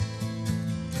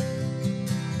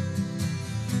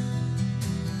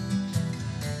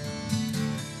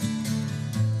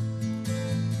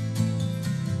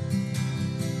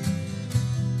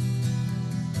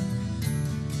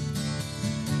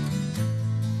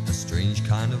strange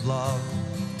kind of love,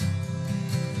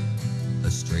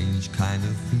 a strange kind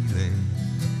of feeling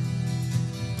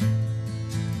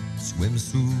swims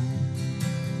through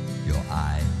your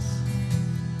eyes.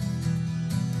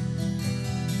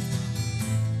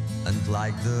 And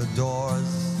like the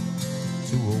doors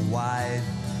to a wide,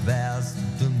 vast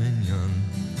dominion,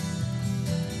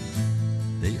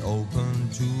 they open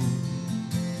to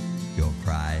your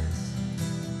cries.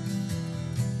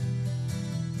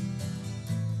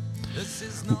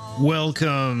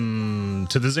 Welcome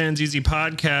to the Zanzizi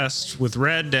podcast with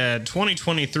Rad Dad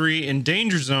 2023 in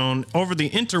Danger Zone over the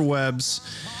interwebs.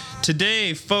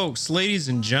 Today, folks, ladies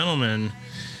and gentlemen,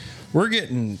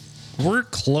 we're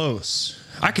close.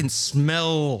 I can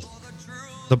smell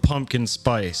the pumpkin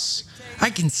spice.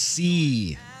 I can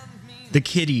see the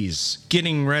kiddies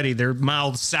getting ready, their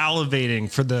mouths salivating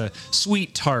for the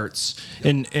sweet tarts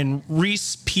and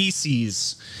Reese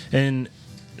Pieces and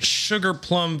sugar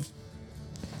plum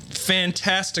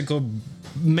fantastical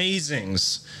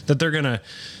amazings that they're gonna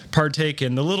partake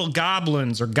in. The little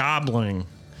goblins are gobbling.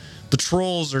 The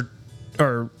trolls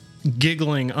are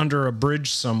giggling under a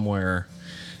bridge somewhere.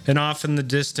 And off in the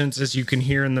distance, as you can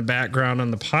hear in the background on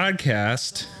the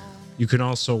podcast, you can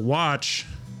also watch,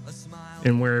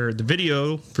 and where the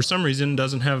video, for some reason,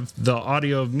 doesn't have the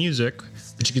audio of music,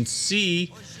 but you can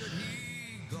see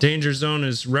Danger Zone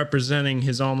is representing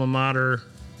his alma mater,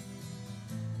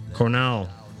 Cornell.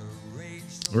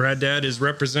 Rad Dad is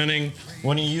representing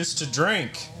when he used to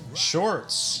drink,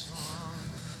 Shorts.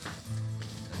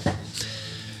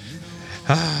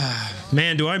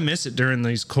 Man, do I miss it during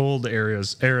these cold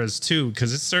eras too,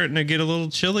 because it's starting to get a little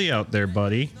chilly out there,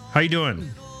 buddy. How you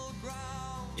doing?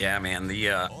 Yeah, man,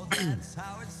 the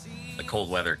cold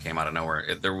weather came out of nowhere.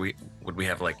 Would we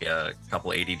have like a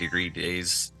couple 80-degree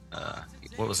days?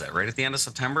 What was that? Right at the end of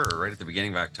September or right at the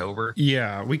beginning of October?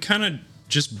 Yeah, we kind of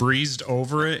just breezed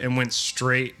over it and went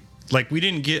straight. Like, we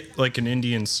didn't get like an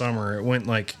Indian summer. It went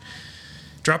like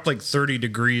dropped like 30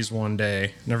 degrees one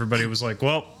day, and everybody was like,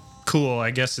 "Well, cool.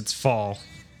 I guess it's fall."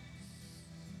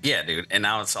 Yeah, dude. And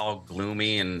now it's all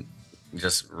gloomy and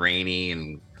just rainy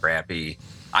and crappy.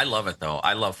 I love it though.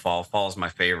 I love fall. Fall's my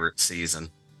favorite season.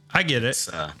 I get it.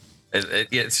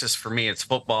 It's just, for me, it's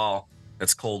football.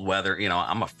 It's cold weather. You know,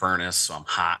 I'm a furnace, so I'm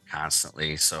hot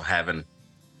constantly. So having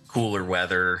cooler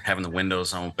weather, having the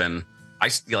windows open,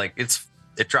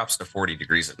 it drops to 40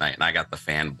 degrees at night, and I got the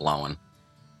fan blowing.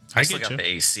 I still got the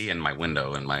AC in my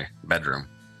window in my bedroom.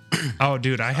 Oh,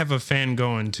 dude, I have a fan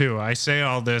going too. I say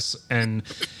all this, and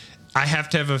I have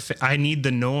to have I need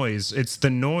the noise. It's the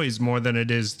noise more than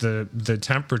it is the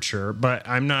temperature. But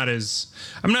I'm not as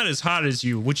hot as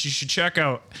you, which you should check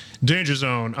out Danger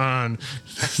Zone on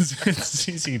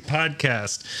CC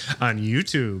Podcast on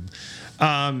YouTube.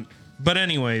 But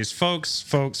anyways, folks,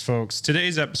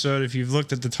 today's episode, if you've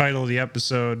looked at the title of the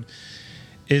episode,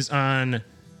 is on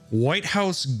White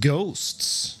House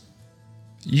ghosts.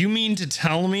 You mean to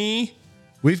tell me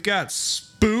we've got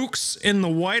spooks in the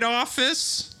White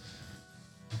Office?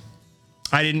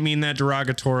 I didn't mean that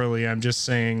derogatorily. I'm just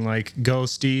saying, like,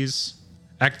 ghosties,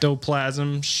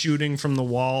 ectoplasm shooting from the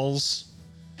walls.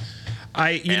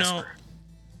 Here's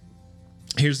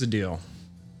the deal.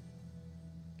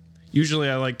 Usually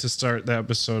I like to start the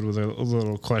episode with a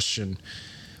little question.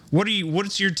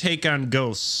 What's your take on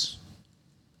ghosts?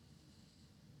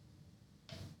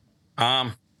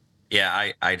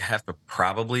 Yeah, I'd have to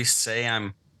probably say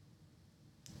I'm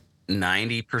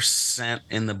 90%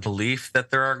 in the belief that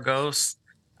there are ghosts.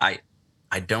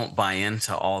 I don't buy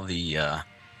into all the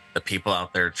people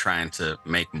out there trying to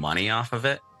make money off of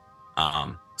it.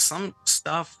 Some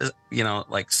stuff is,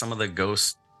 like some of the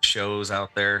ghost shows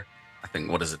out there. I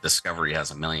think, what is it? Discovery has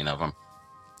 1 million of them,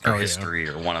 or History,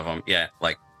 or one of them. Yeah,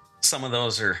 like some of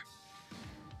those are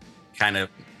kind of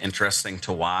interesting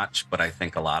to watch, but I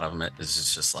think a lot of them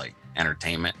is just like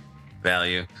entertainment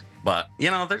value. But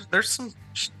there's some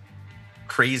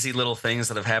crazy little things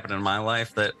that have happened in my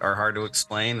life that are hard to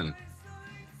explain, and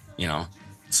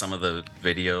some of the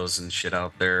videos and shit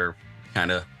out there,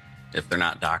 kind of, if they're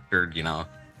not doctored,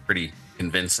 pretty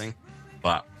convincing.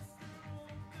 But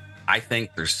I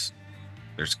think there's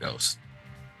ghosts.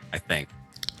 I think.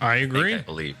 I agree. I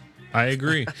believe. I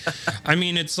agree. I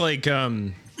mean, it's like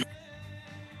I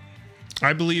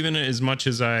believe in it as much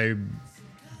as I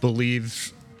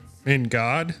believe in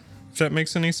God, if that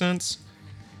makes any sense.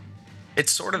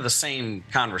 It's sort of the same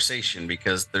conversation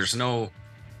because there's no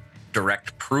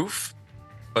direct proof,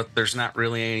 but there's not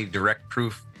really any direct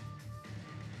proof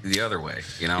the other way.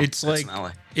 It's like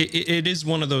it is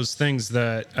one of those things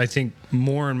that I think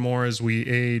more and more as we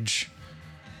age,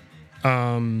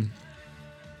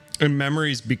 and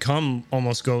memories become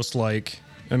almost ghost-like.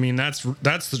 I mean, that's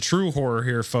the true horror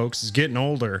here, folks, is getting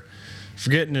older,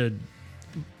 forgetting to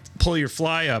pull your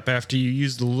fly up after you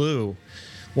use the loo,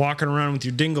 walking around with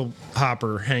your dingle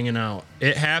hopper hanging out.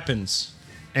 It happens.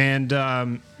 And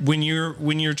when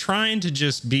you're trying to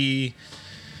just be,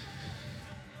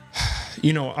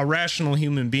 you know, a rational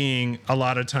human being, a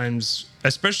lot of times,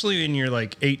 especially in your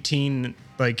like 18,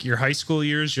 like your high school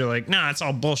years, you're like, nah, it's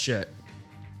all bullshit.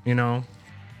 You know,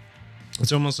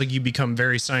 it's almost like you become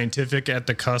very scientific at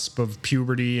the cusp of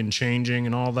puberty and changing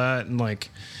and all that. And like,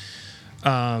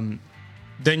 then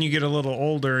you get a little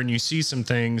older and you see some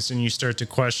things and you start to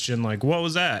question, like, what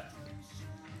was that?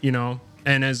 You know,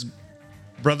 and as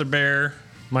Brother Bear,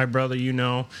 my brother, you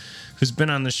know, who's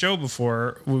been on the show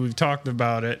before, we've talked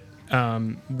about it.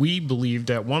 We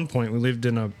believed at one point we lived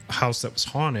in a house that was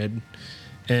haunted,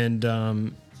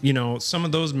 and you know, some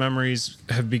of those memories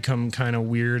have become kind of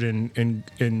weird and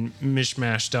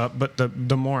mishmashed up. But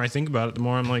the more I think about it, the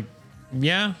more I'm like,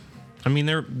 yeah, I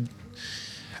mean,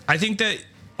 I think that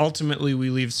ultimately we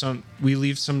leave some,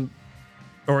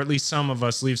 or at least some of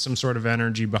us leave some sort of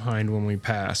energy behind when we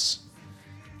pass.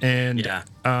 And Yeah.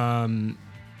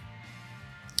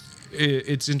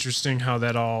 It's interesting how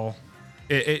that all,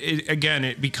 again,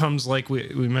 it becomes like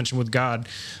we mentioned with God,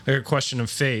 like a question of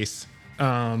faith.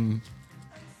 And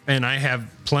I have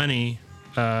plenty,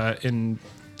 in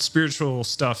spiritual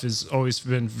stuff has always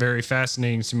been very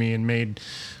fascinating to me and made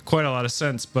quite a lot of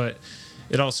sense, but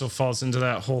it also falls into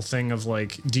that whole thing of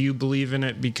like, do you believe in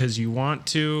it because you want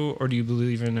to, or do you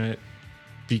believe in it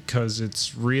because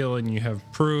it's real and you have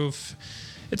proof?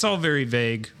 It's all very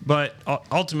vague, but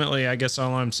ultimately, I guess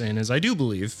all I'm saying is I do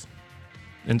believe,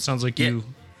 and it sounds like you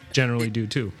generally do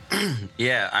too.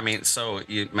 Yeah, I mean, so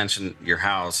you mentioned your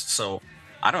house. So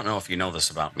I don't know if you know this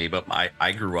about me, but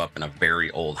I grew up in a very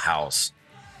old house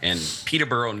in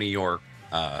Peterborough, New York.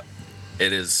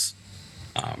 It is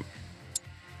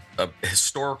a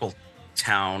historical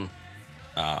town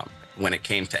when it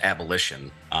came to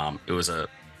abolition. It was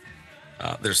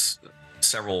there's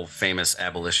several famous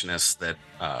abolitionists that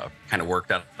kind of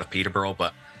worked out of Peterborough.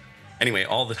 But anyway,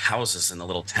 all the houses in the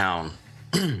little town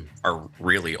are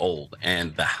really old.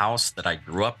 And the house that I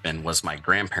grew up in was my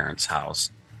grandparents' house.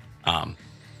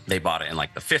 They bought it in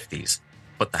like the 50s,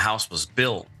 but the house was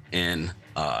built in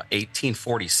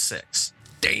 1846.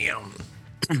 Damn.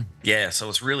 Yeah, so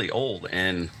it's really old,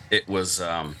 and it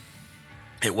wasn't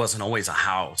always a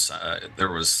house.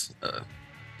 There was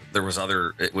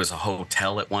other. It was a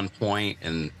hotel at one point,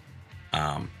 and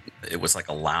it was like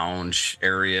a lounge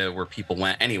area where people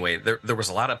went. Anyway, there was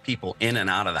a lot of people in and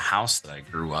out of the house that I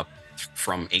grew up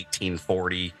from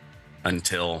 1840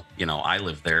 until, you know, I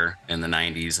lived there in the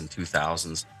 90s and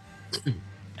 2000s,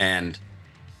 and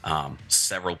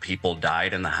several people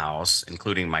died in the house,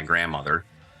 including my grandmother,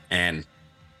 and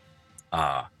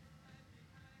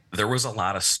there was a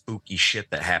lot of spooky shit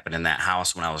that happened in that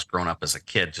house when I was growing up as a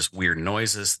kid. Just weird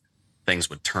noises, things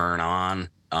would turn on.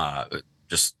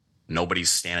 Just nobody's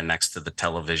standing next to the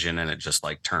television and it just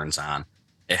like turns on.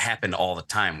 It happened all the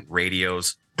time.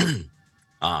 Radios,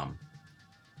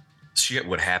 shit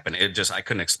would happen. I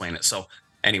couldn't explain it. So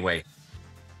anyway,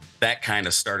 that kind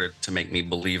of started to make me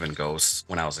believe in ghosts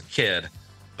when I was a kid.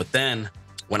 But then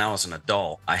when I was an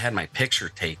adult, I had my picture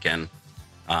taken.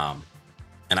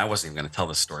 And I wasn't even going to tell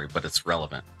this story, but it's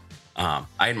relevant. I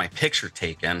had my picture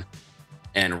taken,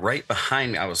 and right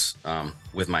behind me, I was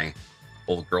with my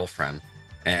old girlfriend,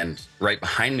 and right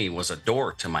behind me was a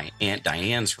door to my Aunt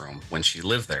Diane's room when she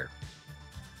lived there.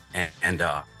 And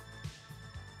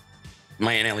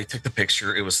my Aunt Ellie took the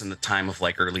picture. It was in the time of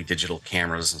like early digital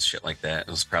cameras and shit like that.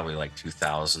 It was probably like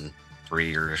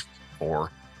 2003 or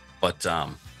 4. But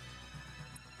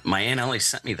my Aunt Ellie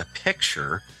sent me the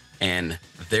picture, and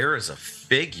there is a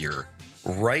figure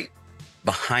right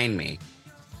behind me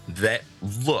that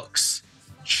looks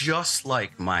just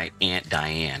like my Aunt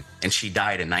Diane. And she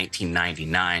died in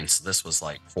 1999. So this was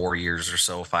like 4 years or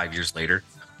so, 5 years later.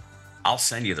 I'll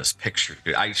send you this picture,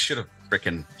 dude. I should have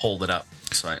freaking pulled it up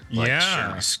so I share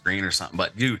my screen or something.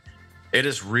 But dude, it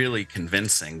is really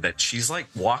convincing that she's like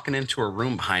walking into her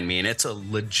room behind me, and it's a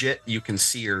legit, you can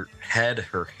see her head,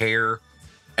 her hair,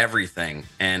 everything.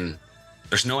 And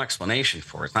there's no explanation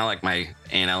for it. It's not like my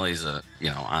Aunt Ellie's on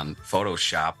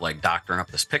Photoshop, like doctoring up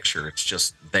this picture. It's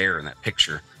just there in that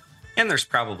picture. And there's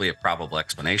probably a probable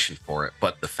explanation for it.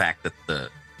 But the fact that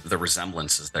the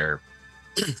resemblance is there,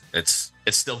 it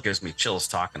still gives me chills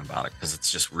talking about it, because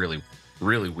it's just really,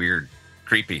 really weird,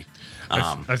 creepy.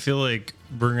 I feel like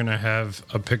we're going to have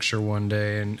a picture one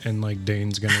day and like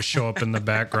Dane's going to show up in the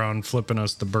background flipping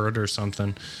us the bird or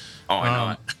something. Oh,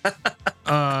 I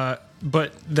know it.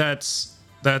 but that's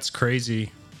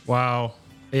crazy. Wow.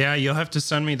 Yeah, you'll have to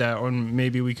send me that one.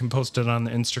 Maybe we can post it on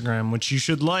the Instagram, which you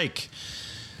should like.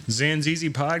 Zanzizi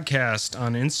Podcast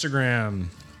on Instagram.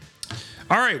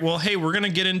 All right, well, hey, we're gonna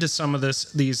get into some of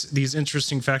these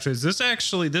interesting factors. This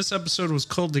episode was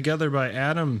culled together by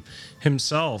Adam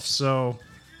himself. So,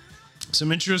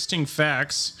 some interesting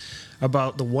facts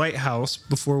about the White House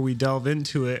before we delve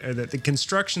into it are that the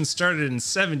construction started in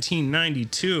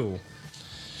 1792,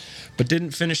 but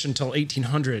didn't finish until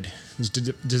 1800. It was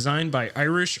designed by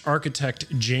Irish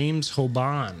architect James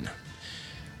Hoban.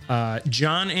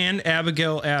 John and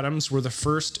Abigail Adams were the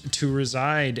first to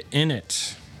reside in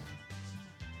it.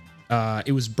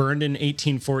 It was burned in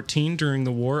 1814 during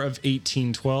the War of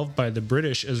 1812 by the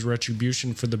British as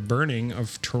retribution for the burning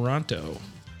of Toronto.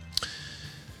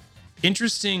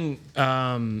 Interesting.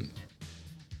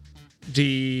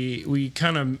 We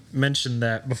kind of mentioned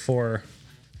that before,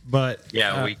 but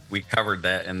yeah, we covered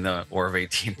that in the War of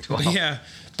 1812. Yeah,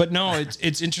 but no,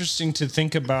 it's interesting to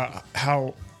think about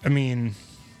how. I mean,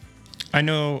 I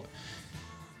know.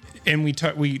 And we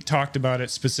talked about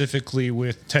it specifically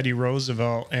with Teddy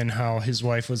Roosevelt and how his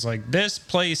wife was like, this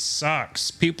place sucks.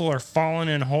 People are falling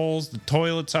in holes. The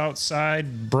toilet's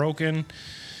outside, broken.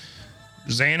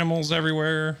 There's animals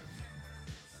everywhere.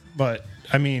 But,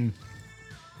 I mean,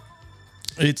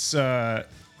 it's... have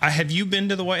you been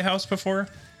to the White House before?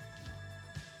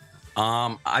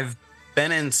 I've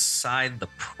been inside the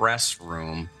press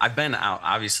room. I've been out,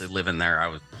 obviously living there.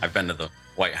 I've been to the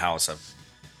White House. I've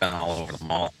been all over the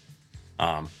mall.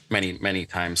 Many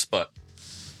times, but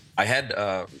I had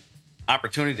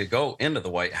opportunity to go into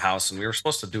the White House, and we were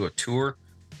supposed to do a tour.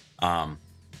 I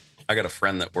got a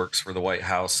friend that works for the White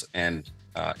House, and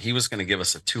he was going to give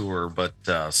us a tour, but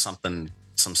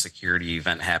some security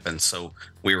event happened, so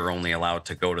we were only allowed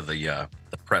to go to the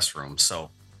press room.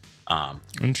 So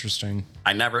interesting.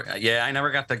 I never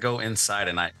got to go inside,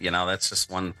 and that's just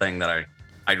one thing that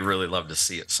I'd really love to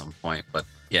see at some point. But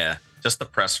yeah, just the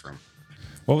press room.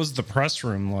 What was the press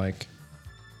room like?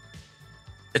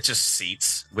 It's just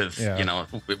seats with,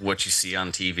 what you see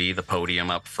on TV, the podium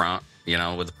up front,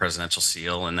 with the presidential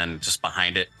seal, and then just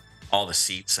behind it, all the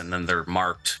seats, and then they're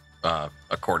marked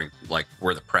according, like,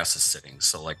 where the press is sitting.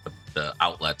 So, like, the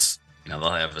outlets,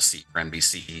 they'll have a seat for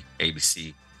NBC,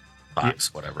 ABC,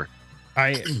 Fox, whatever.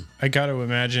 I got to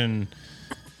imagine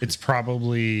it's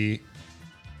probably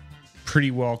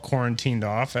pretty well quarantined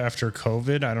off after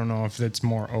COVID. I don't know if it's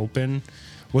more open.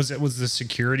 Was the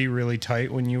security really tight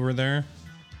when you were there?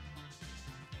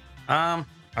 I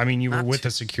mean, you were with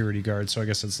a security guard, so I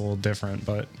guess it's a little different,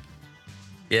 but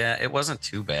yeah, it wasn't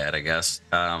too bad, I guess.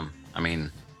 I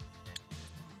mean,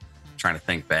 trying to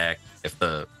think back if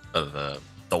the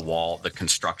wall, the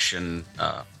construction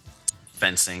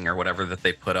fencing or whatever that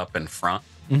they put up in front.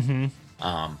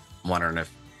 Mm-hmm. Wondering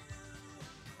if,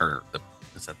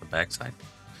 is that the backside?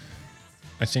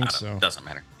 I think so. Doesn't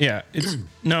matter. Yeah, it's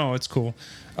it's cool.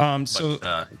 I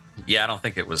don't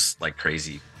think it was like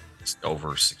crazy just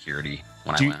over security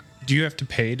when I went. Do you have to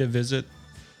pay to visit?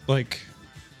 Like,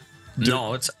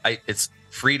 no, it's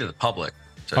free to the public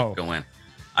to go in.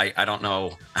 I don't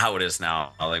know how it is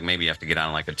now. Like, maybe you have to get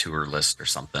on like a tour list or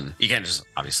something. You can't just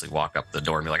obviously walk up the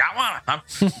door and be like, I want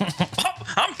it.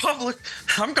 I'm public.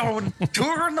 I'm going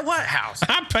touring the White House.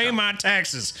 I pay my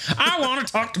taxes. I want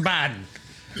to talk to Biden.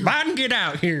 Biden, get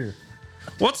out here.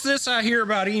 What's this I hear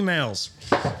about emails?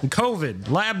 COVID,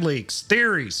 lab leaks,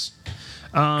 theories.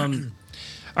 All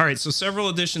right, so several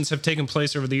additions have taken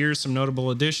place over the years. Some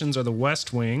notable additions are the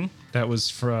West Wing. That was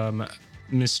from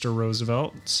Mr.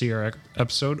 Roosevelt. See our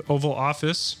episode. Oval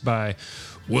Office by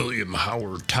William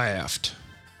Howard Taft.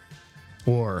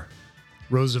 Or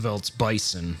Roosevelt's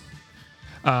Bison.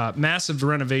 Massive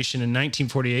renovation in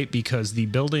 1948 because the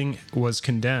building was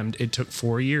condemned. It took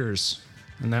 4 years.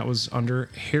 And that was under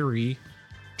Harry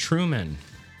Truman.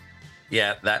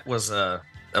 Yeah, that was a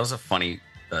funny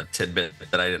tidbit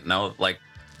that I didn't know. Like,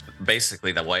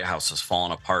 basically, the White House was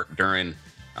falling apart during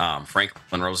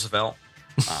Franklin Roosevelt.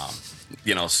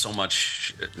 So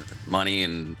much money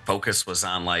and focus was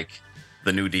on like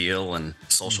the New Deal and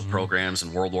social programs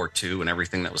and World War II and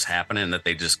everything that was happening, that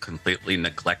they just completely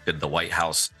neglected the White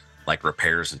House, like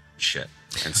repairs and shit.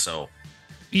 And so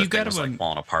you got to like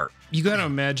falling apart. You got to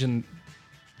imagine.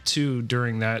 Too,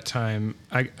 during that time,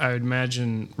 I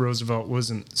imagine Roosevelt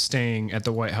wasn't staying at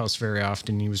the White House very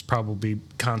often. He was probably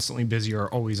constantly busy or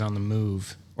always on the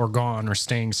move or gone or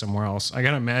staying somewhere else. I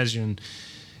gotta imagine,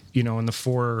 in the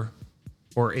 4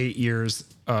 or 8 years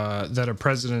that a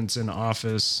president's in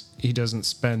office, he doesn't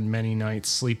spend many nights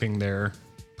sleeping there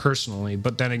personally.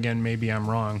 But then again, maybe I'm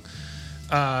wrong.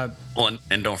 Well,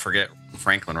 and don't forget,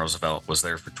 Franklin Roosevelt was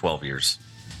there for 12 years.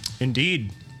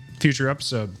 Indeed. Future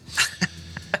episode.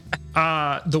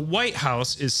 The White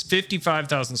House is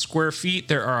 55,000 square feet.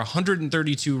 There are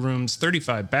 132 rooms,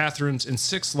 35 bathrooms, and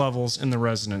 6 levels in the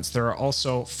residence. There are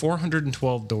also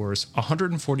 412 doors,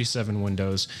 147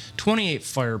 windows, 28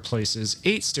 fireplaces,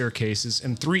 8 staircases,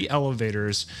 and 3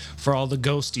 elevators for all the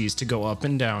ghosties to go up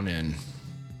and down in.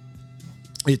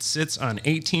 It sits on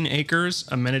 18 acres.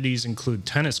 Amenities include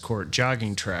tennis court,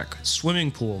 jogging track,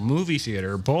 swimming pool, movie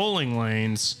theater, bowling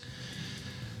lanes.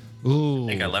 Ooh.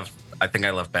 I think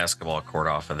I left basketball court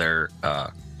off of there.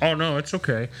 Oh no, it's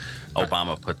okay.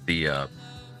 Obama put the a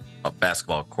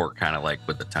basketball court kind of like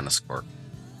with the tennis court.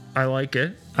 I like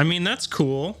it. I mean, that's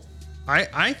cool.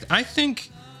 I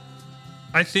think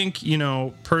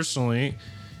personally,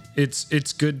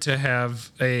 it's good to have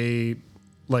a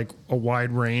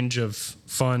wide range of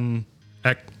fun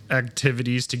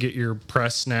activities to get your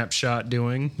press snapshot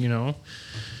doing,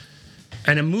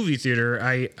 And a movie theater,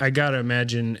 I gotta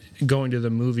imagine going to the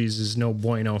movies is no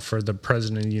bueno for the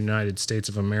President of the United States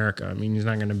of America. I mean, he's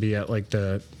not going to be at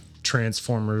the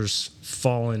Transformers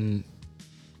Fallen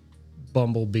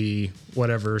Bumblebee,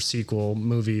 whatever sequel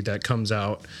movie that comes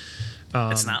out.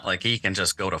 It's not like he can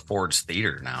just go to Ford's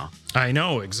Theater now. I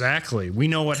know, exactly. We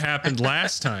know what happened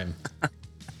last time.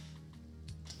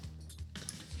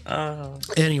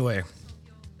 Anyway,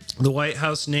 the White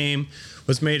House name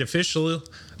was made official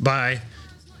by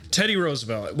Teddy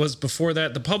Roosevelt. It was before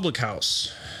that the Public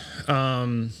House.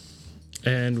 And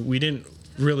we didn't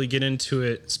really get into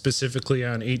it specifically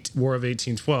on War of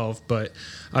 1812, but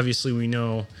obviously we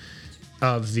know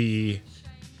of the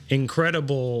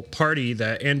incredible party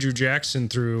that Andrew Jackson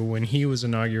threw when he was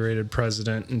inaugurated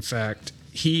president. In fact,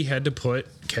 he had to put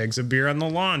kegs of beer on the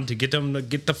lawn to get them to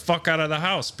get the fuck out of the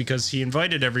house because he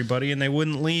invited everybody and they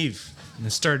wouldn't leave. And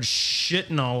it started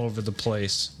shitting all over the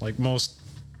place like most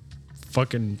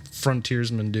fucking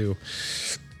frontiersmen do.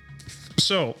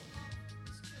 So,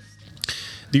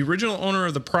 the original owner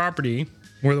of the property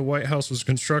where the White House was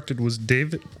constructed was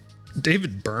David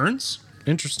Burns?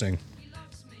 Interesting.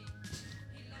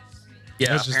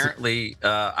 Yeah, apparently,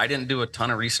 I didn't do a ton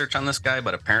of research on this guy,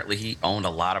 but apparently he owned a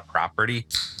lot of property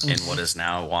in what is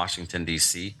now Washington,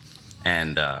 D.C.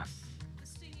 And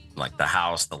like the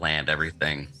house, the land,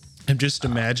 everything. I'm just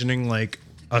imagining like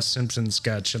a Simpsons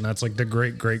sketch, and that's like the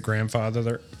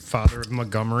great-great-grandfather of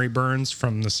Montgomery Burns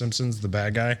from The Simpsons, the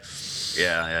bad guy.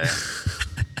 Yeah.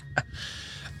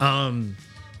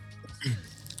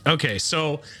 Okay,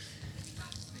 so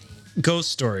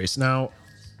ghost stories. Now,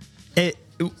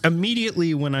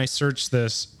 immediately when I searched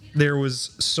this, there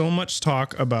was so much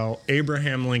talk about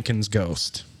Abraham Lincoln's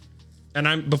ghost.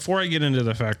 And before I get into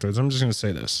the factoids, I'm just going to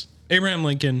say this. Abraham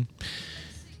Lincoln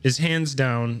is hands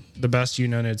down the best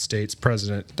United States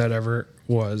president that ever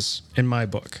was in my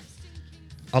book.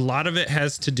 A lot of it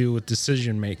has to do with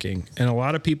decision making, and a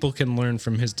lot of people can learn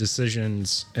from his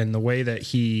decisions and the way that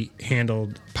he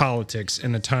handled politics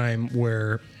in a time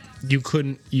where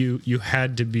you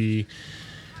had to be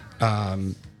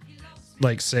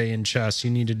like say in chess,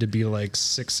 you needed to be like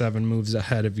 6-7 moves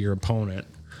ahead of your opponent.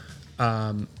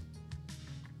 I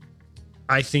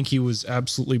think he was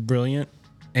absolutely brilliant,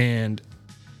 and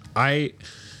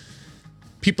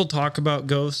people talk about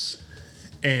ghosts,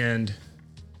 and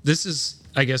this is,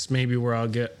 I guess, maybe where I'll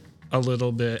get a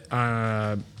little bit.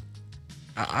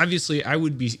 Obviously, I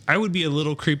would be a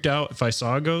little creeped out if I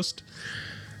saw a ghost.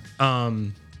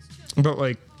 But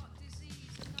like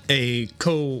a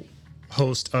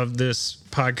co-host of this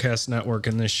podcast network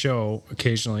and this show,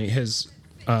 occasionally his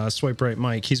Swipe Right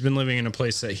Mike, he's been living in a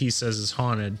place that he says is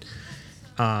haunted,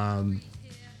 and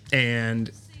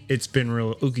it's been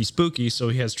real ooky spooky, so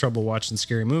he has trouble watching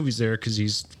scary movies there because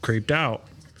he's creeped out.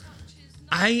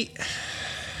 I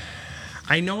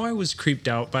know I was creeped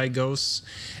out by ghosts,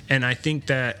 and I think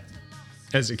that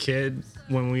as a kid,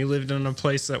 when we lived in a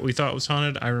place that we thought was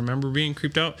haunted, I remember being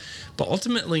creeped out. But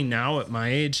ultimately now at my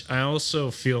age, I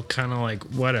also feel kind of like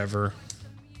whatever.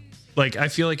 Like, I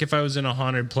feel like if I was in a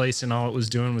haunted place and all it was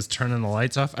doing was turning the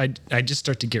lights off, I'd just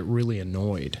start to get really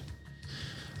annoyed.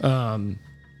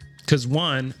 Because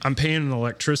one, I'm paying an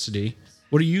electricity.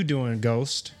 What are you doing,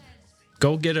 ghost?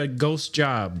 Go get a ghost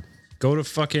job. Go to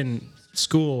fucking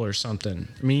school or something.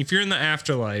 I mean, if you're in the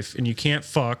afterlife and you can't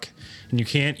fuck and you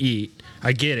can't eat,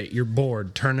 I get it. You're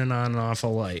bored turning on and off a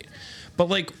light. But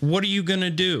like, what are you going to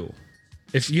do?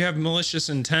 If you have malicious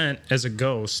intent as a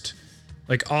ghost,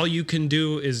 like all you can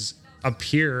do is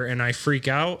appear and I freak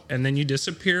out and then you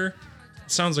disappear.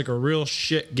 It sounds like a real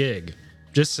shit gig.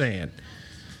 Just saying.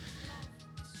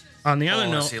 On the other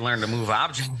Unless note, you learn to move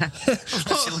objects.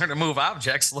 Unless you learn to move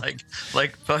objects like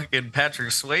fucking Patrick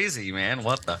Swayze, man.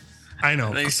 What the? I know.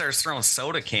 And then he starts throwing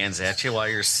soda cans at you while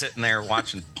you're sitting there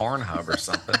watching Pornhub or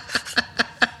something.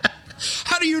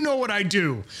 How do you know what I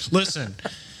do? Listen,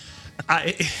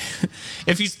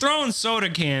 if he's throwing soda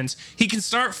cans, he can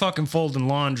start fucking folding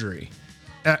laundry.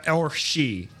 Or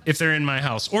she, if they're in my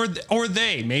house. Or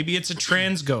they. Maybe it's a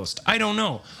trans ghost. I don't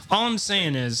know. All I'm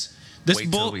saying is...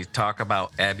 Wait till we talk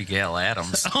about Abigail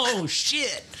Adams. Oh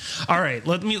shit! All right,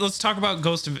 let's talk about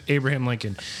Ghost of Abraham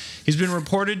Lincoln. He's been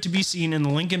reported to be seen in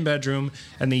the Lincoln bedroom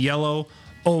and the yellow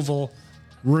oval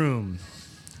room.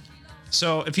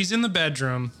 So if he's in the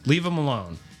bedroom, leave him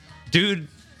alone. Dude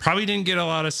probably didn't get a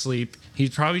lot of sleep.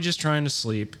 He's probably just trying to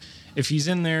sleep. If he's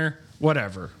in there,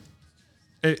 whatever.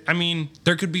 I mean,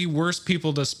 there could be worse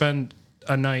people to spend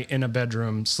a night in a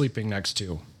bedroom sleeping next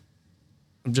to.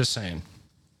 I'm just saying.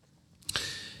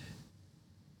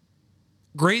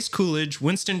 Grace Coolidge,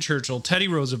 Winston Churchill, Teddy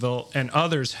Roosevelt, and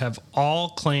others have all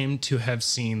claimed to have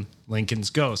seen Lincoln's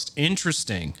ghost.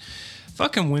 Interesting.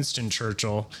 Fucking Winston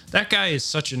Churchill. That guy is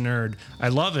such a nerd. I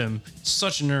love him.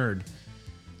 Such a nerd.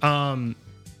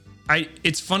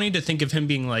 It's funny to think of him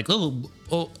being like, oh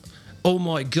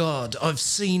my God, I've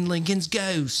seen Lincoln's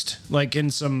ghost. Like in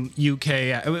some UK,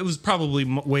 it was probably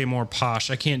way more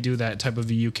posh. I can't do that type of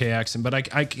a UK accent, but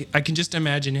I can just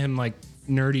imagine him like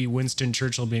nerdy Winston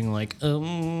Churchill being like,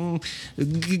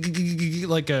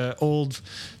 like a old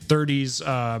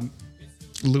 30s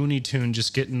Looney Tune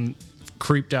just getting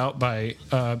creeped out by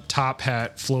a top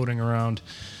hat floating around.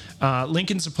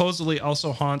 Lincoln supposedly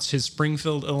also haunts his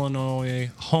Springfield, Illinois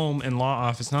home and law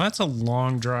office. Now that's a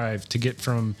long drive to get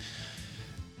from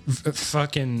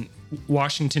fucking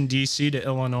Washington D.C. to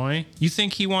Illinois. You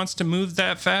think he wants to move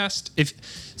that fast?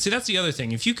 See, that's the other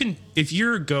thing. If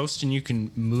you're a ghost and you can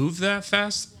move that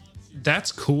fast,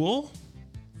 that's cool.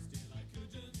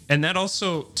 And that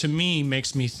also, to me,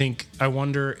 makes me think. I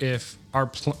wonder if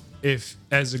if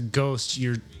as a ghost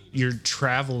your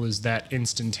travel is that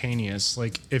instantaneous.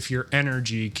 Like if your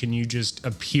energy, can you just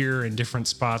appear in different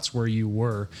spots where you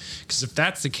were? Because if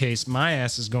that's the case, my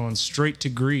ass is going straight to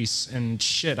Greece, and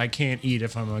shit, I can't eat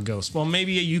if I'm a ghost. Well,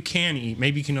 maybe you can eat.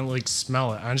 Maybe you can like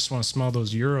smell it. I just want to smell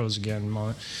those euros again.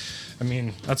 I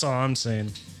mean, that's all I'm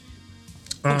saying.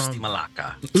 Usti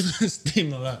Malaka.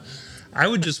 I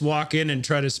would just walk in and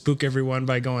try to spook everyone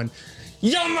by going,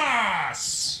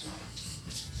 Yamas!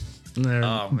 And there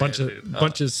bunch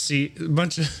of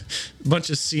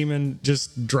seamen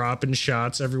just dropping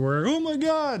shots everywhere. Oh my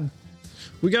God,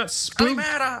 we got spring.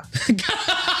 I'm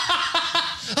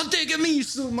taking me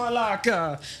to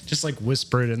Malacca. Just like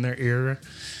whisper it in their ear.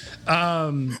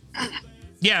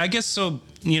 Yeah, I guess so.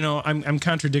 You know, I'm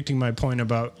contradicting my point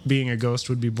about being a ghost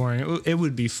would be boring. It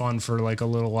would be fun for like a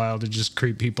little while to just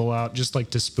creep people out, just like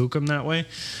to spook them that way.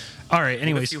 All right.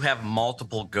 Anyways, if you have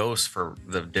multiple ghosts for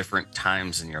the different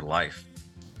times in your life,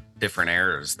 different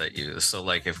eras that you. So,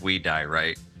 like, if we die,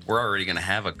 right, we're already going to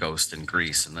have a ghost in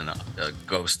Greece, and then a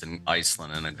ghost in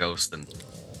Iceland, and a ghost in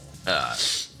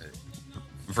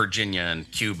Virginia and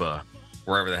Cuba,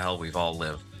 wherever the hell we've all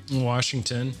lived.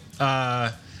 Washington.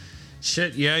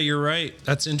 Shit. Yeah, you're right.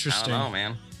 That's interesting. I don't know,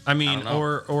 man. I mean,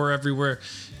 or everywhere,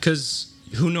 because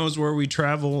who knows where we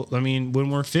travel? I mean, when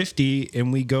we're 50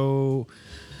 and we go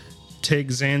take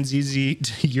Zanzizi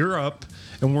to Europe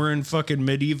and we're in fucking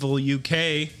medieval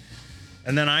UK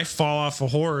and then I fall off a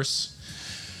horse,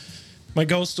 my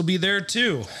ghost will be there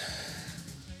too.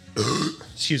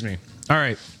 Excuse me. All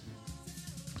right.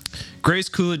 Grace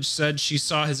Coolidge said she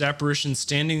saw his apparition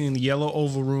standing in the yellow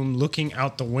oval room looking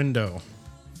out the window.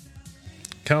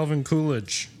 Calvin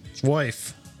Coolidge, his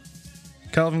wife.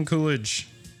 Calvin Coolidge,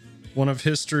 one of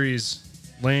history's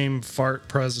lame fart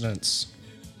presidents.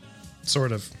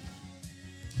 Sort of.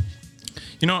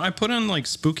 You know, I put on like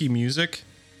spooky music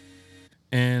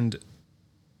and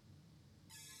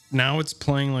now it's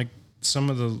playing like some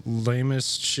of the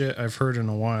lamest shit I've heard in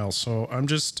a while. So I'm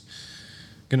just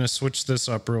going to switch this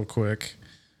up real quick.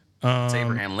 It's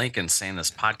Abraham Lincoln saying this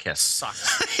podcast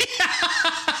sucks.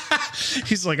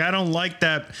 He's like, I don't like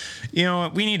that. You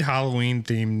know, we need Halloween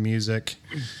themed music.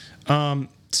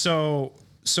 So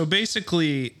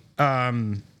basically,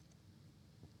 all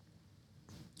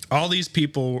these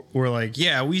people were like,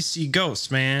 yeah, we see ghosts,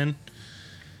 man.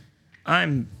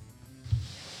 I'm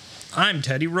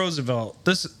Teddy Roosevelt.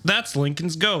 That's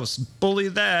Lincoln's ghost. Bully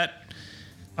that.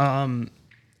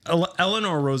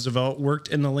 Eleanor Roosevelt worked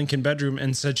in the Lincoln bedroom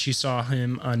and said she saw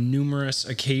him on numerous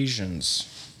occasions.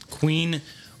 Queen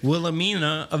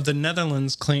Wilhelmina of the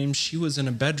Netherlands claimed she was in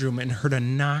a bedroom and heard a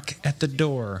knock at the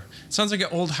door. Sounds like an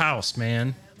old house,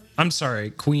 man. I'm sorry,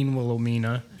 Queen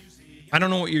Wilhelmina. I don't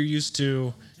know what you're used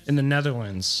to in the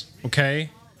Netherlands, okay?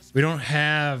 We don't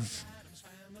have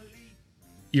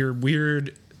your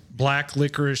weird black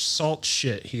licorice salt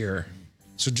shit here.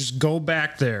 So just go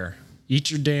back there. Eat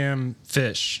your damn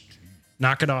fish.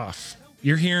 Knock it off.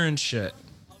 You're hearing shit.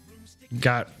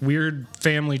 Got weird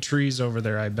family trees over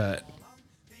there, I bet.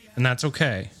 And that's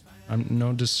okay.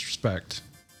 No disrespect.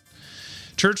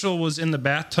 Churchill was in the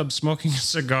bathtub smoking a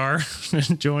cigar,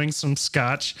 enjoying some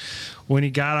scotch. When he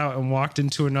got out and walked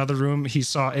into another room, he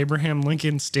saw Abraham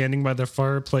Lincoln standing by the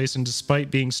fireplace and,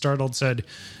 despite being startled, said,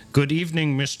 "Good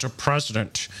evening, Mr.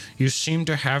 President. You seem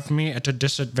to have me at a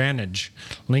disadvantage."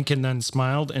 Lincoln then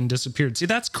smiled and disappeared. See,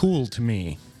 that's cool to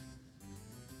me.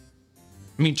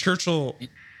 I mean, Churchill,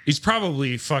 he's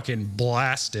probably fucking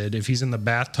blasted if he's in the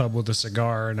bathtub with a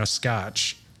cigar and a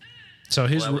scotch. So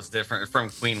that was different from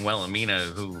Queen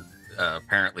Wilhelmina, who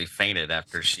apparently fainted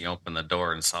after she opened the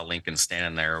door and saw Lincoln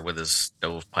standing there with his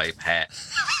stovepipe hat.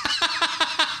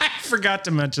 I forgot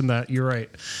to mention that. You're right.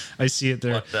 I see it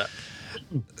there.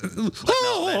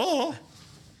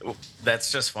 That's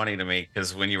just funny to me,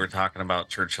 because when you were talking about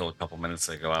Churchill a couple minutes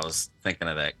ago, I was thinking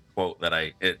of that quote that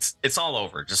it's all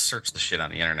over. Just search the shit on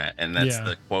the internet, and that's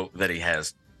the quote that he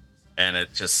has, and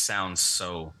it just sounds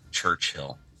so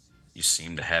Churchill. You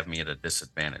seem to have me at a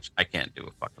disadvantage. I can't do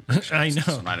a fucking picture. I know.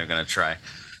 So I'm not even gonna try.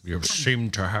 You seem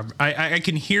to have. I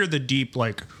can hear the deep,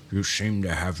 like, you seem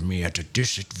to have me at a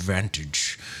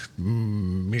disadvantage,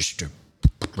 Mr.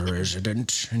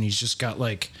 President. And he's just got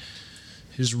like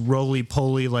his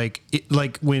roly-poly, like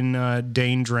when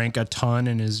Dane drank a ton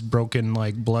and his broken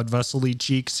like blood vessel-y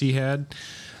cheeks he had.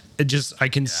 It just I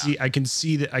can see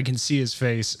his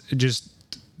face. It just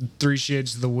three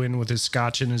shades of the wind with his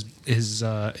scotch in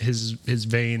his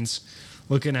veins,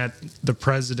 looking at the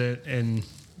president, and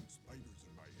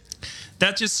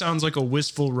that just sounds like a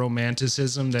wistful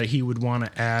romanticism that he would want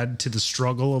to add to the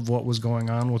struggle of what was going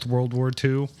on with World War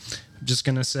II. I'm just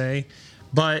gonna say,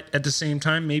 but at the same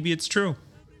time, maybe it's true.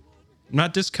 I'm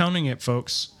not discounting it,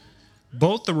 folks.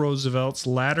 Both the Roosevelts,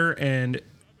 Latter and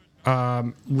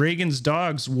Reagan's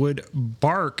dogs, would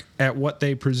bark at what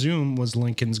they presume was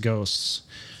Lincoln's ghost.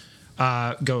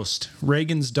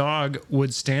 Reagan's dog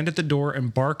would stand at the door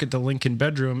and bark at the Lincoln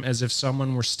bedroom as if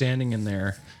someone were standing in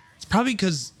there. It's probably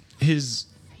because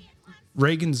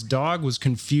Reagan's dog was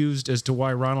confused as to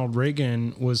why Ronald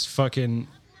Reagan was fucking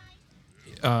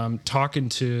talking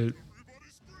to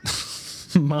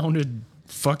mounted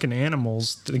fucking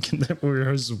animals, thinking that were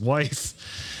his wife.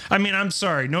 I mean, I'm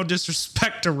sorry, no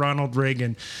disrespect to Ronald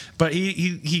Reagan, but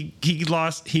he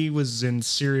was in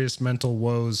serious mental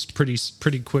woes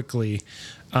pretty quickly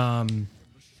during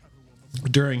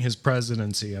his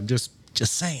presidency. I'm just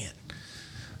saying.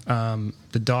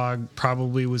 The dog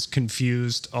probably was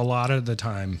confused a lot of the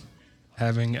time,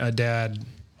 having a dad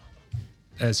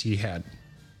as he had,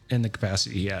 in the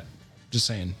capacity he had. Just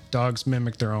saying, dogs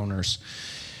mimic their owners.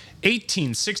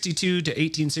 1862 to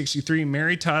 1863,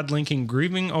 Mary Todd Lincoln,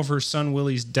 grieving over her son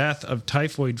Willie's death of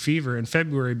typhoid fever in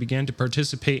February, began to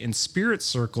participate in spirit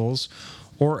circles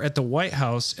or at the White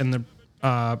House and the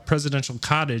presidential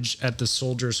cottage at the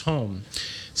soldier's home.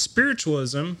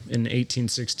 Spiritualism in the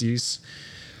 1860s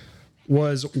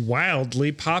was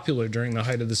wildly popular during the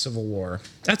height of the Civil War.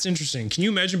 That's interesting. Can you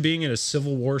imagine being at a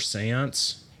Civil War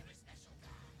seance?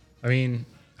 I mean,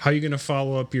 how are you going to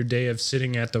follow up your day of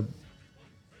sitting at the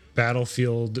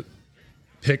battlefield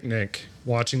picnic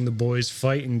watching the boys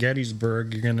fight in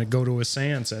Gettysburg? You're gonna go to a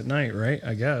seance at night, right?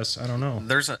 I guess. I don't know.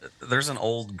 There's an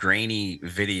old grainy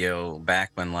video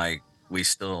back when like we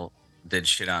still did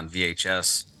shit on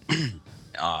VHS,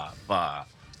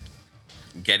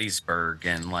 Gettysburg,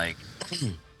 and like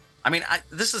I mean,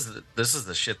 this is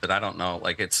the shit that I don't know.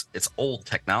 Like it's old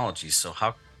technology, so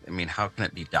how can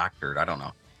it be doctored? I don't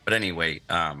know. But anyway,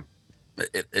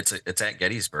 it's at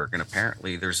Gettysburg, and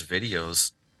apparently there's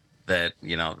videos that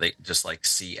they just like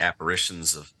see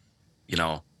apparitions of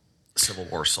Civil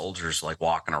War soldiers like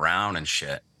walking around and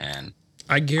shit. And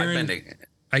I guarantee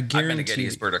I've been to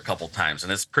Gettysburg a couple times,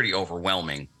 and it's pretty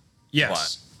overwhelming.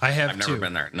 Yes, I have. I've never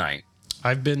been there at night.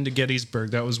 I've been to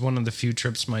Gettysburg. That was one of the few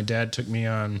trips my dad took me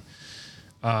on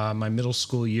my middle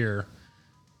school years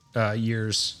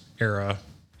era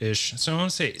ish. So I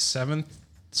want to say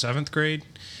seventh grade,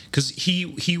 because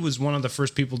he was one of the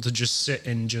first people to just sit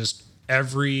and just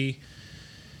every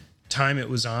time it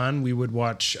was on, we would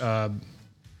watch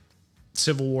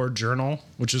Civil War Journal,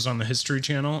 which was on the History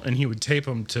Channel, and he would tape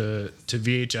them to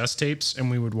VHS tapes,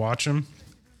 and we would watch them.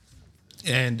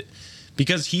 And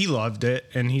because he loved it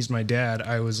and he's my dad,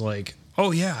 I was like,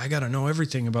 oh yeah, I got to know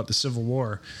everything about the Civil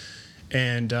War.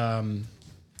 And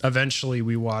eventually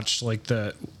we watched like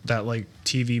that like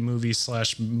TV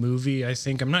movie. I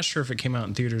think, I'm not sure if it came out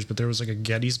in theaters, but there was like a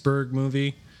Gettysburg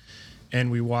movie,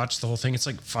 and we watched the whole thing. It's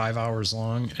like 5 hours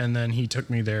long, and then he took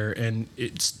me there, and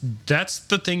that's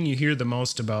the thing you hear the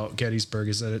most about Gettysburg,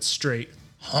 is that it's straight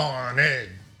haunted.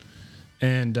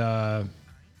 And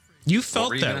you felt What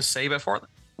were you that. going to say before?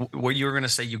 What you were going to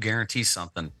say? You guarantee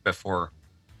something before.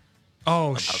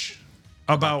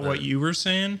 About what you were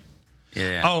saying.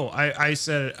 Yeah. Oh, I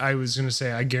said, I was going to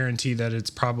say, I guarantee that it's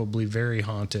probably very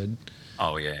haunted.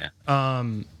 Oh, yeah.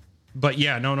 But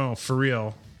yeah, no, for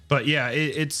real. But yeah,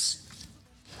 it's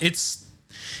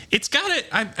got it.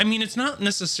 I mean, it's not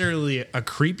necessarily a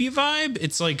creepy vibe.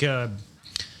 It's like a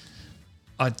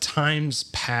times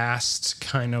past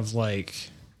kind of like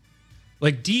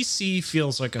DC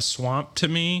feels like a swamp to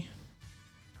me.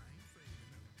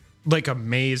 Like a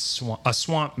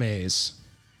swamp maze.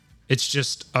 It's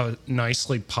just a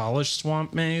nicely polished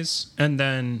swamp maze. And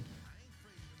then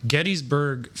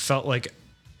Gettysburg felt like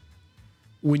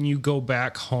when you go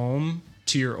back home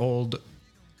to your old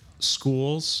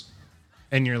schools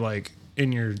and you're like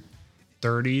in your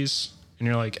 30s and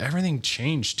you're like, everything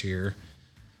changed here.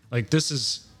 Like, this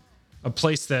is a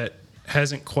place that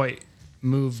hasn't quite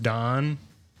moved on.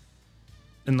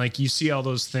 And like, you see all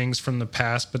those things from the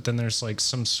past, but then there's like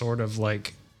some sort of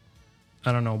like,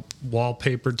 I don't know,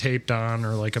 wallpaper taped on,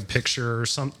 or like a picture, or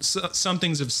some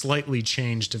things have slightly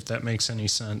changed, if that makes any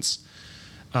sense.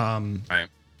 Right.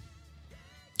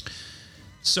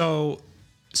 So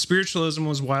spiritualism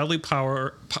was wildly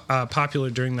popular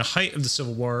during the height of the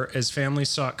Civil War as families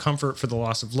sought comfort for the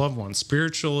loss of loved ones.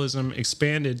 Spiritualism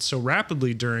expanded so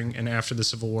rapidly during and after the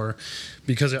Civil War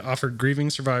because it offered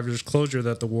grieving survivors closure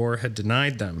that the war had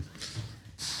denied them.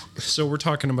 So we're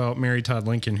talking about Mary Todd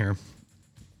Lincoln here.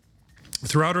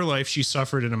 Throughout her life, she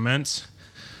suffered an immense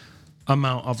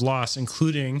amount of loss,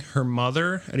 including her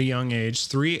mother at a young age,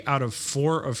 3 out of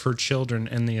 4 of her children,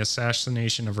 and the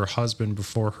assassination of her husband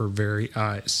before her very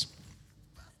eyes.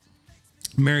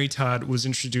 Mary Todd was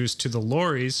introduced to the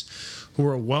Lauries, who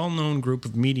were a well-known group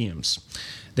of mediums.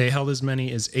 They held as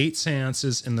many as 8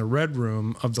 seances in the Red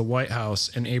Room of the White House,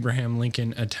 and Abraham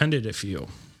Lincoln attended a few.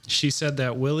 She said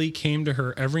that Willie came to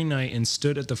her every night and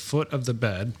stood at the foot of the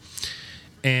bed,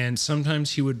 and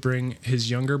sometimes he would bring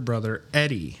his younger brother,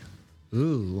 Eddie.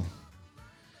 Ooh.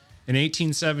 In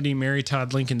 1870, Mary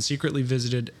Todd Lincoln secretly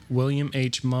visited William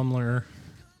H. Mumler,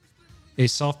 a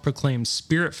self-proclaimed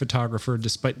spirit photographer,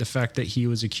 despite the fact that he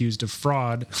was accused of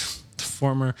fraud. The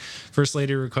former First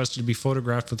Lady requested to be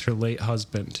photographed with her late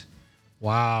husband.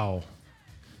 Wow.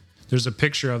 There's a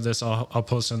picture of this I'll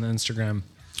post on the Instagram.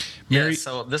 Yeah,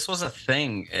 so this was a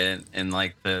thing in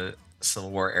like the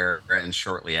Civil War era and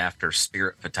shortly after,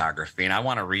 spirit photography. And I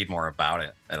want to read more about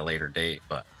it at a later date,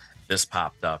 but this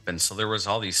popped up. And so there was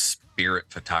all these spirit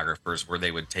photographers where they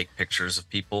would take pictures of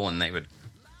people and they would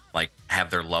like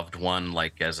have their loved one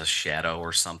like as a shadow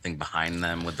or something behind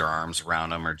them with their arms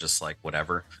around them, or just like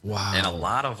whatever. Wow. And a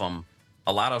lot of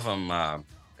them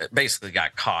basically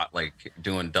got caught like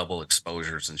doing double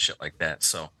exposures and shit like that.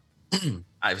 So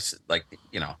I was like,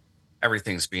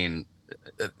 everything's being,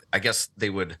 I guess they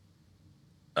would,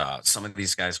 some of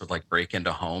these guys would like break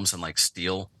into homes and like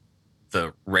steal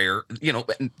the rare,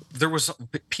 and there was,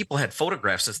 people had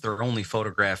photographs as their only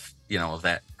photograph, of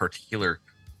that particular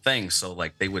thing. So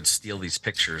like they would steal these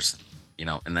pictures,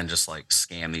 and then just like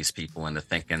scam these people into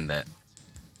thinking that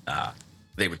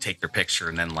they would take their picture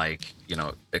and then like,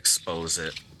 expose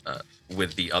it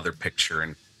with the other picture.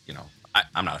 And,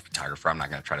 I'm not a photographer. I'm not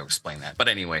going to try to explain that. But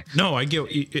anyway. No, I get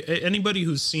anybody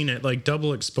who's seen it, like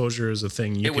double exposure is a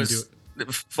thing. You can do it.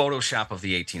 Photoshop of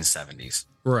the 1870s.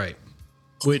 Right.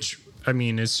 Which, I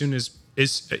mean, as soon as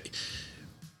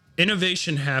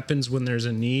innovation happens when there's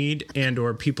a need and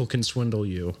or people can swindle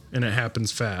you, and it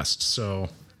happens fast. So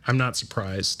I'm not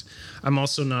surprised. I'm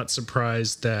also not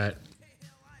surprised that,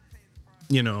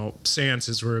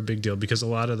 seances were a big deal, because a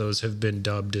lot of those have been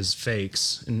dubbed as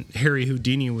fakes. And Harry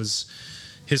Houdini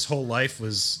his whole life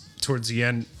was, towards the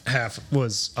end half,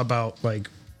 was about like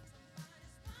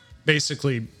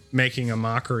basically making a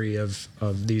mockery of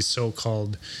these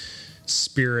so-called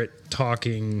spirit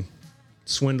talking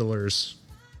swindlers.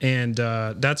 And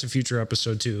that's a future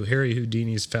episode too. Harry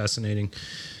Houdini is fascinating.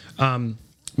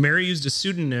 Mary used a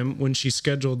pseudonym when she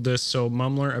scheduled this, so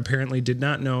Mumler apparently did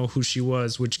not know who she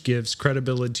was, which gives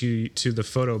credibility to the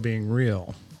photo being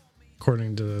real.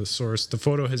 According to the source, the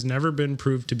photo has never been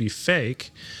proved to be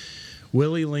fake.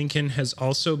 Willie Lincoln has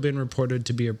also been reported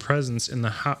to be a presence in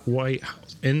the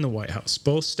White House.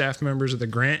 Both staff members of the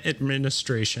Grant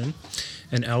administration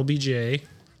and LBJ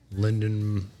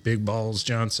Lyndon Big Balls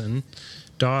Johnson,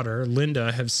 daughter,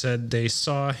 Linda, have said they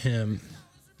saw him.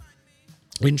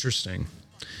 Interesting.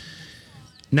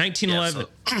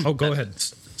 1911. Oh, go ahead.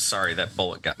 Sorry, that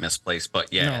bullet got misplaced.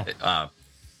 But yeah, No.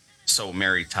 So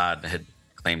Mary Todd had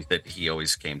claimed that he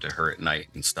always came to her at night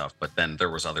and stuff. But then there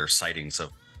was other sightings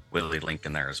of Willie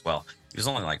Lincoln there as well. He was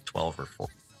only like 12 or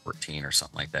 14 or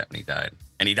something like that when he died.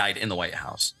 And he died in the White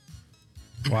House.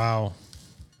 Wow.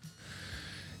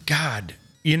 God,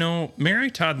 you know,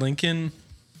 Mary Todd Lincoln,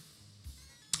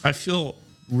 I feel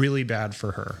really bad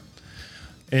for her.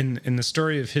 In the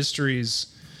story of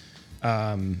histories,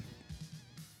 of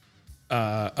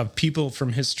people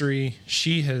from history,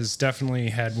 she has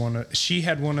definitely had one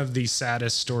of the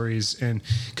saddest stories. And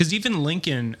because even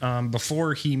Lincoln,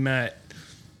 before he met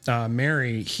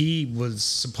Mary, he was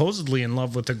supposedly in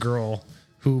love with a girl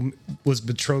who was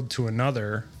betrothed to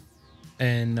another,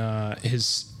 and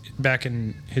back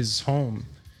in his home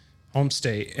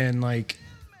state, and like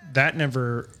that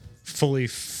never fully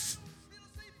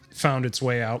found its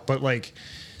way out. But like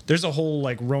there's a whole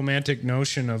like romantic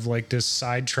notion of like this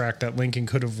sidetrack that Lincoln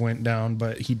could have went down,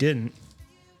 but he didn't,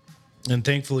 and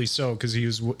thankfully so, because he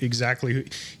was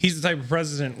he's the type of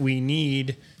president we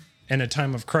need in a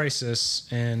time of crisis.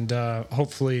 And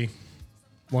hopefully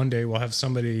one day we'll have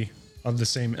somebody of the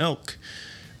same ilk.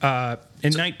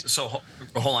 So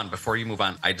hold on, before you move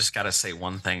on, I just got to say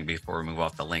one thing before we move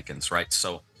off the Lincolns, right?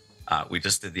 So we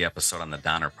just did the episode on the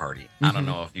Donner Party. Mm-hmm. I don't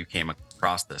know if you came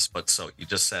across this, but so you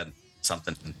just said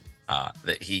something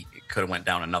that he could have went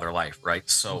down another life, right?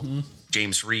 So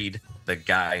James Reed, the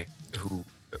guy who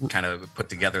kind of put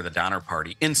together the Donner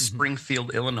Party in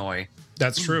Springfield, Illinois.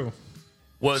 That's true.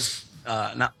 Was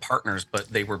not partners, but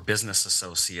they were business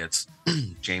associates,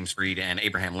 James Reed and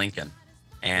Abraham Lincoln.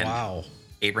 And wow.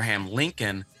 Abraham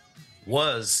Lincoln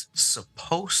was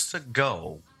supposed to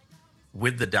go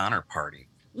with the Donner Party.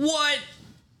 What?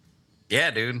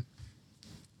 Yeah, dude.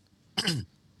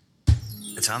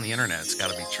 It's on the internet. It's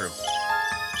got to be true.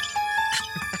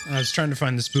 I was trying to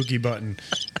find the spooky button.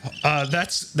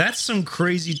 That's some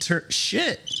crazy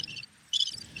shit.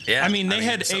 Yeah. I mean, they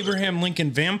had Abraham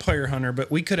Lincoln Vampire Hunter,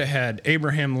 but we could have had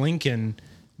Abraham Lincoln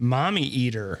Mommy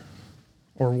Eater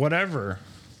or whatever.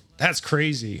 That's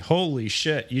crazy. Holy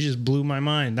shit. You just blew my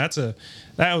mind. That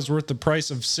was worth the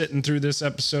price of sitting through this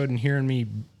episode and hearing me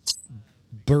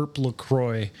burp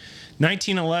LaCroix.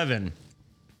 1911.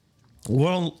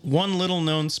 Well, one little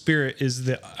known spirit is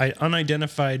the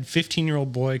unidentified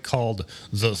 15-year-old boy called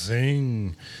The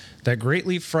Thing that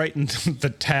greatly frightened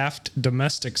the Taft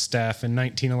domestic staff in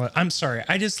 1911. I'm sorry,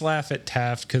 I just laugh at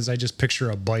Taft because I just picture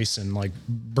a bison like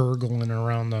burgling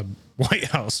around the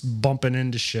White House, bumping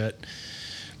into shit.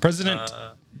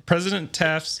 President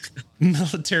Taft's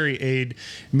military aide,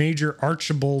 Major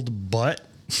Archibald Butt.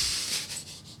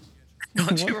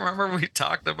 Don't you remember we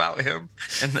talked about him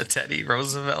in the Teddy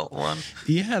Roosevelt one?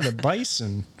 Yeah, the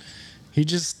bison. He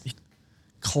just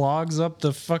clogs up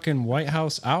the fucking White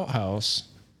House outhouse,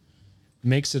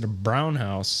 makes it a brown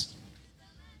house,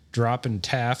 dropping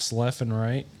Tafts left and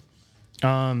right.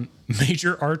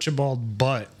 Major Archibald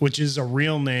Butt, which is a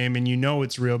real name, and you know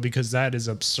it's real because that is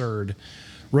absurd,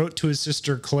 wrote to his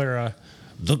sister Clara,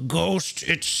 "The ghost,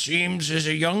 it seems, is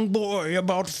a young boy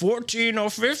about 14 or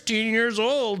 15 years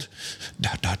old. ...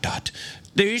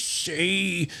 They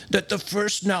say that the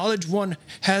first knowledge one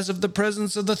has of the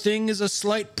presence of the thing is a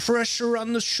slight pressure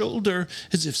on the shoulder,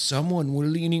 as if someone were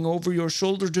leaning over your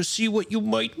shoulder to see what you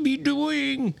might be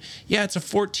doing." Yeah, it's a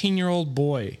 14-year-old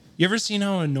boy. You ever seen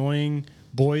how annoying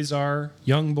boys are,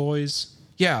 young boys?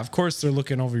 Yeah, of course they're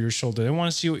looking over your shoulder. They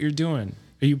want to see what you're doing.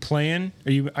 Are you playing?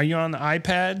 Are you on the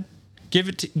iPad? Give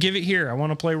it here. I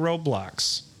want to play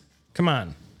Roblox. Come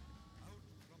on.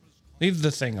 Leave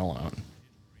the thing alone.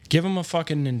 Give him a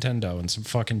fucking Nintendo and some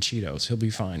fucking Cheetos. He'll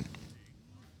be fine.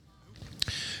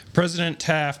 President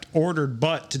Taft ordered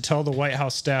Butt to tell the White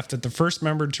House staff that the first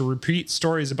member to repeat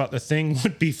stories about the thing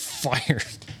would be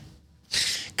fired.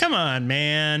 Come on,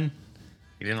 man.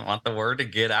 He didn't want the word to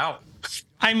get out.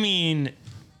 I mean,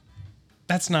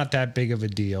 that's not that big of a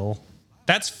deal.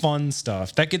 That's fun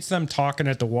stuff. That gets them talking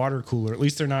at the water cooler. At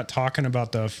least they're not talking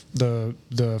about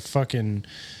the fucking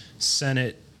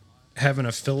Senate having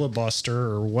a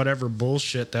filibuster or whatever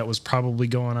bullshit that was probably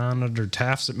going on under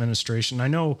Taft's administration. I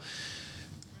know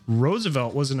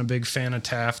Roosevelt wasn't a big fan of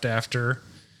Taft after,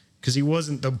 because he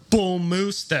wasn't the bull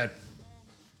moose that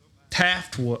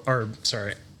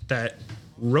that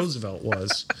Roosevelt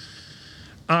was.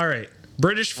 All right.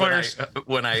 British fire.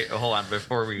 When I hold on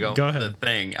before we go ahead. The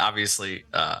thing, obviously,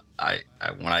 I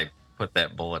when I put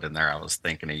that bullet in there, I was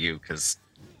thinking of you because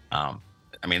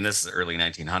I mean, this is early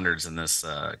 1900s, and this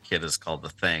kid is called The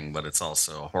Thing, but it's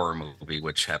also a horror movie,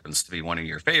 which happens to be one of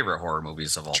your favorite horror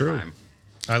movies of all True. time.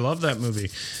 I love that movie.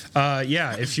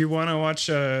 Yeah, if you want to watch,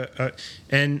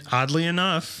 and oddly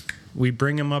enough, we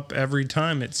bring him up every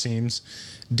time, it seems.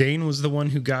 Dane was the one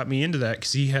who got me into that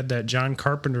because he had that John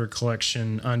Carpenter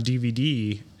collection on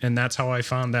DVD, and that's how I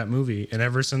found that movie. And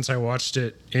ever since I watched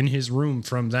it in his room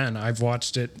from then, I've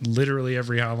watched it literally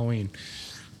every Halloween.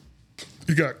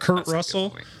 You got Kurt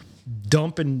Russell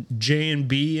dumping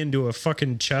J&B into a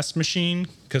fucking chess machine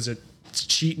because it's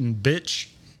cheating bitch.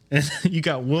 And you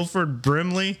got Wilford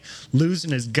Brimley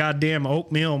losing his goddamn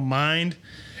oatmeal mind.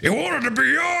 It wanted to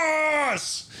be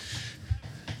us!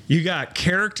 You got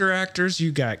character actors.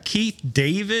 You got Keith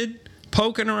David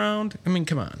poking around. I mean,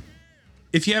 come on.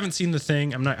 If you haven't seen The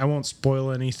Thing, I won't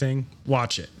spoil anything.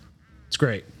 Watch it. It's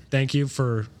great. Thank you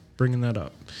for bringing that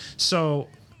up. So,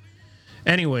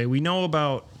 anyway, we know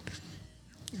about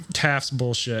Taft's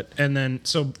bullshit. And then,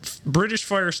 so British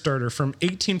fire starter from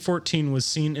 1814 was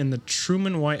seen in the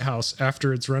Truman White House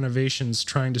after its renovations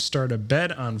trying to start a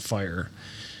bed on fire.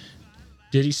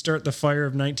 Did he start the fire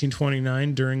of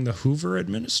 1929 during the Hoover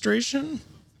administration?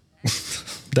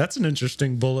 That's an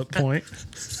interesting bullet point.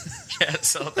 Yeah,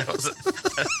 so that was.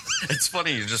 It's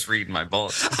funny you just read my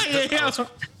bullets. Yeah.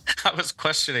 I was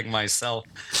questioning myself.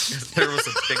 There was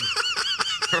a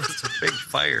big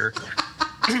fire,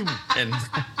 and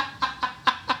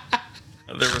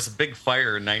there was a big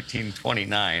fire in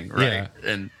 1929, right?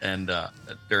 Yeah. And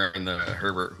during the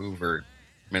Herbert Hoover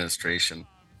administration.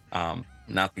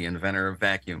 Not the inventor of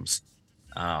vacuums.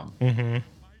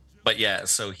 But yeah,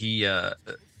 so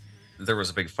there was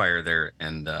a big fire there,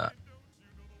 and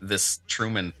this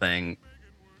Truman thing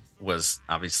was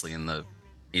obviously in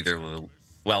they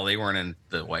weren't in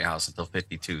the White House until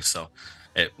 52, so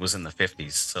it was in the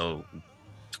 50s. So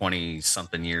 20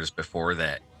 something years before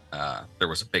that, there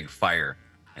was a big fire.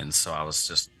 And so I was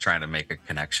just trying to make a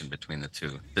connection between the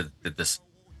two. Did this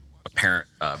apparent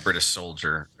British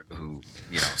soldier who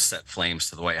set flames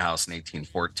to the White House in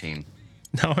 1814.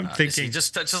 Now I'm thinking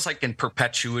just like in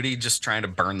perpetuity, just trying to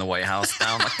burn the White House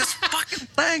down, like this fucking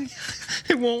thing.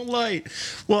 It won't light.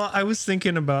 Well, I was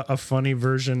thinking about a funny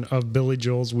version of Billy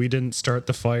Joel's "We Didn't Start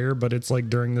the Fire," but it's like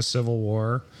during the Civil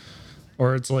War,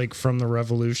 or it's like from the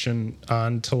Revolution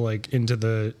on to like into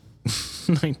the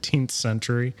 19th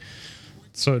century.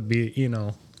 So it'd be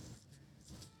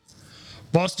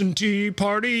Boston Tea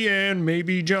Party and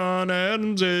maybe John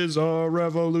Adams is a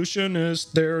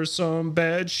revolutionist. There's some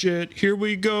bad shit. Here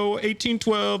we go,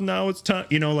 1812. Now it's time.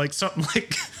 Like something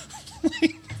like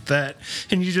that.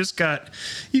 And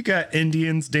you got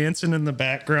Indians dancing in the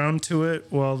background to it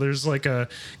while there's like a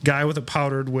guy with a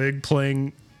powdered wig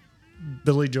playing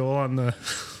Billy Joel on the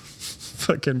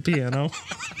fucking piano.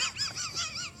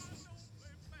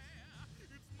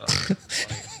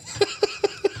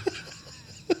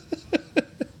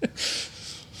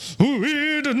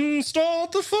 We didn't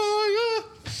start the fire.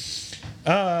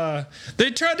 They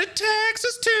tried to tax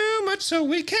us too much, so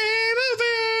we came over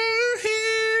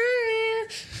here.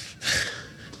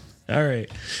 All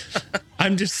right.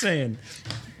 I'm just saying.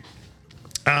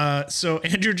 So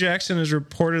Andrew Jackson is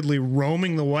reportedly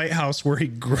roaming the White House where he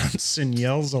grunts and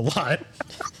yells a lot.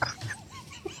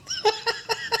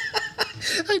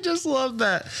 I just love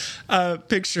that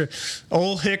picture.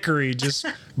 Old Hickory just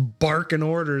barking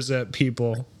orders at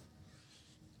people.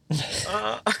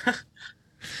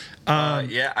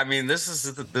 Yeah, I mean, this is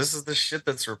the shit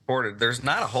that's reported. There's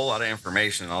not a whole lot of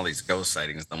information in all these ghost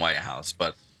sightings in the White House,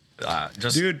 but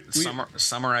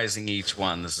summarizing each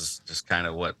one, this is just kind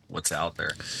of what's out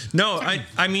there. No,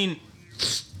 I mean,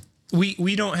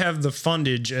 we don't have the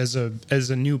fundage as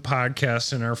a new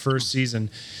podcast in our first season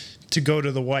to go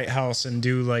to the White House and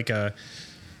do like a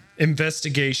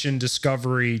investigation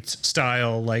discovery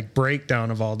style like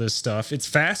breakdown of all this stuff. It's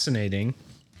fascinating.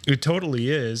 It totally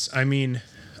is. I mean,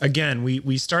 again,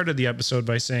 we started the episode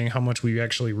by saying how much we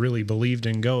actually really believed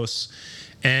in ghosts.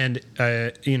 And,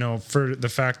 for the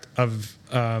fact of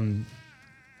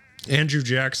Andrew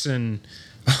Jackson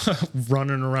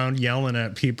running around yelling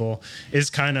at people is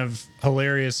kind of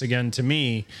hilarious again to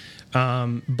me.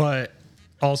 But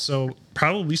also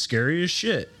probably scary as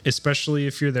shit, especially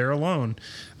if you're there alone.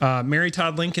 Mary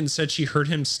Todd Lincoln said she heard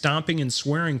him stomping and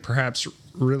swearing, perhaps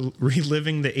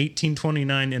reliving the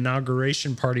 1829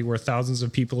 inauguration party where thousands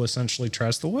of people essentially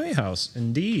trashed the White House.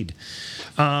 Indeed.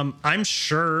 I'm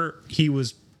sure he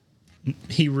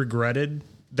regretted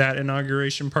that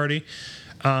inauguration party.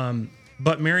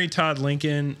 But Mary Todd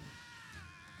Lincoln,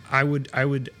 I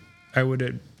would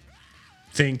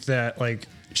think that like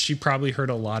she probably heard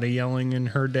a lot of yelling in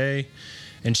her day.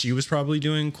 and she was probably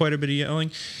doing quite a bit of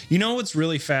yelling. You know what's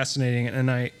really fascinating,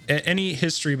 and any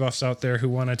history buffs out there who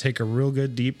want to take a real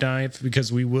good deep dive,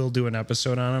 because we will do an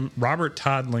episode on him. Robert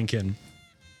Todd Lincoln,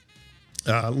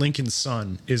 Lincoln's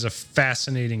son, is a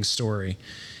fascinating story.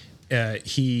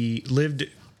 He lived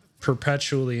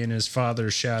perpetually in his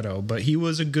father's shadow, but he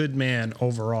was a good man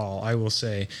overall, I will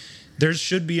say. There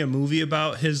should be a movie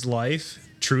about his life,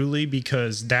 truly,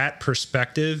 because that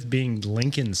perspective, being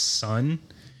Lincoln's son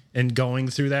and going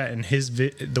through that, and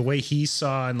the way he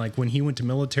saw, and like when he went to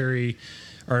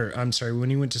when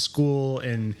he went to school,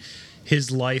 and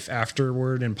his life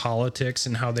afterward in politics,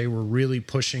 and how they were really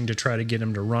pushing to try to get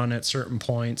him to run at certain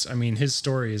points. I mean, his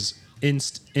story is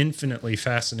infinitely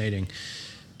fascinating.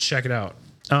 Check it out.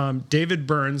 David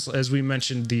Burns, as we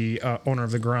mentioned, the owner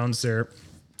of the grounds there,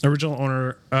 original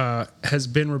owner, has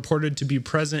been reported to be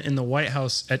present in the White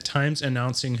House at times,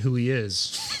 announcing who he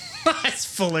is.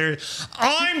 That's hilarious.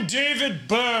 I'm David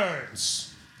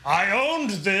Burns. I owned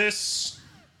this.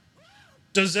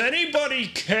 Does anybody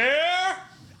care?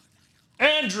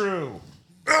 Andrew.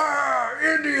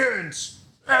 Indians.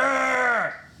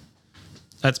 That's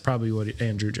probably what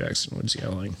Andrew Jackson was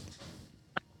yelling.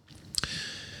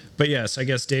 But yes, I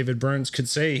guess David Burns could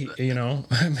say, you know.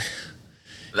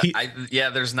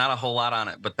 There's not a whole lot on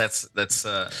it, but that's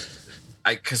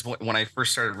because when I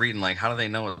first started reading, like, how do they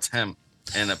know it's him?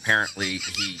 And apparently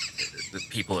the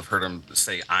people have heard him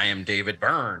say, "I am David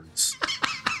Burns,"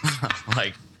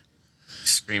 like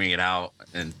screaming it out,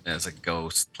 and as a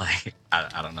ghost. Like,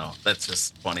 I don't know. That's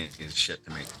just funny as shit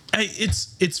to me.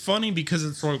 It's funny because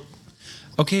it's like,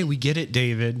 okay, we get it,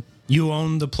 David. You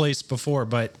owned the place before,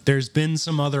 but there's been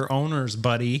some other owners,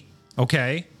 buddy.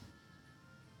 Okay?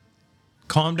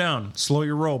 Calm down. Slow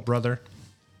your roll, brother.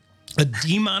 A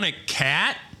demonic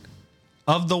cat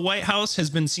of the White House has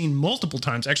been seen multiple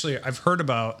times. Actually, I've heard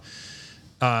about,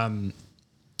 I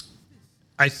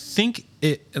think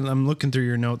it, and I'm looking through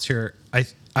your notes here,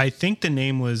 I think the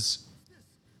name was,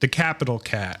 the Capitol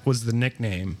Cat was the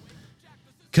nickname.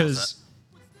 Because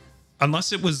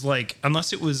unless it was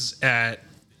at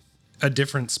a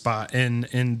different spot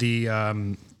in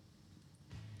the,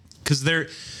 because there,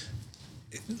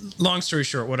 long story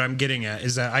short, what I'm getting at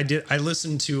is that I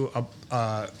listened to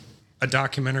a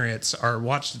documentary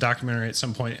watched a documentary at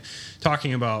some point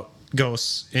talking about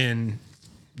ghosts, and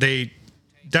they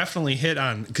definitely hit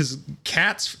on, because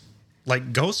cats,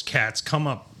 like ghost cats, come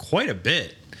up quite a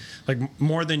bit, like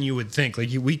more than you would think. Like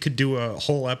we could do a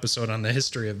whole episode on the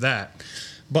history of that,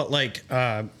 but like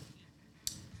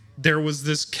there was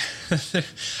this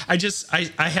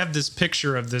I have this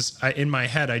picture of this in my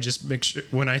head. I just make sure,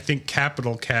 when I think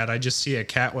Capitol Cat, I just see a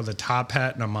cat with a top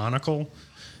hat and a monocle.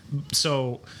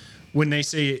 So when they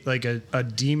say like a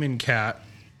demon cat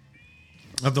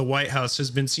of the White House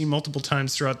has been seen multiple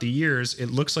times throughout the years,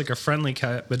 it looks like a friendly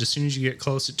cat, but as soon as you get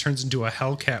close, it turns into a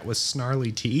hellcat with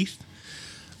snarly teeth.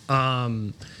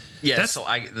 Yeah, so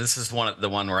this is the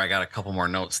one where I got a couple more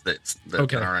notes that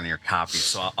aren't on your copy,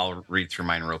 so I'll read through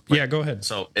mine real quick. Yeah, go ahead.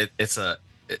 So it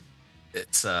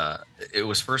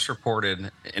was first reported in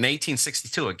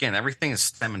 1862. Again, everything is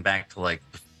stemming back to like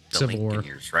the Civil Lincoln War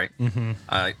years, right?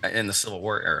 Mm-hmm. In the Civil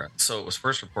War era. So it was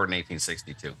first reported in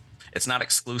 1862. It's not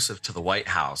exclusive to the White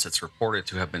House. It's reported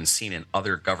to have been seen in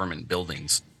other government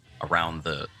buildings around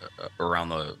the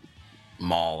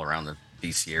mall, around the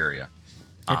DC area.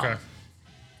 Okay.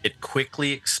 It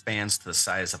quickly expands to the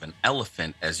size of an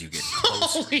elephant as you get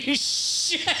closer. Holy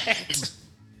shit!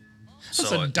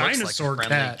 So a dinosaur looks like a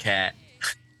friendly cat,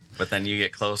 but then you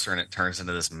get closer and it turns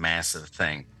into this massive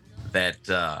thing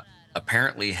that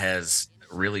apparently has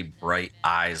really bright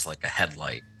eyes like a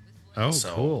headlight. Oh,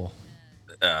 cool.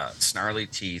 Snarly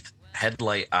teeth,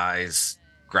 headlight eyes,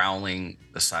 growling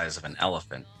the size of an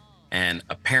elephant. And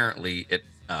apparently it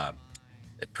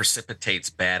precipitates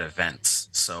bad events.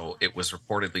 So it was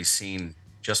reportedly seen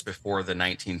just before the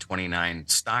 1929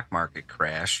 stock market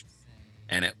crash,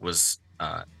 and it was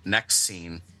next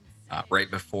seen right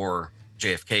before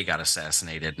JFK got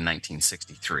assassinated in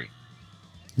 1963.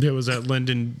 Yeah, was that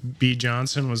Lyndon B.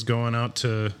 Johnson was going out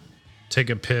to take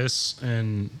a piss,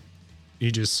 and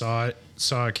he just saw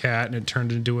a cat, and it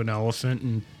turned into an elephant,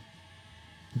 and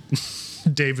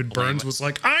David Burns was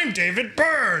like, "I'm David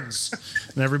Burns,"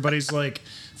 and everybody's like,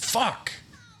 "Fuck,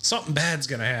 something bad's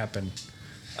gonna happen."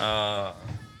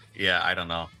 Yeah, I don't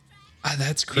know.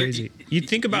 That's crazy. You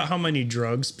think about how many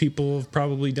drugs people have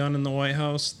probably done in the White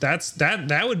House.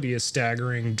 That would be a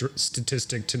staggering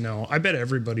statistic to know. I bet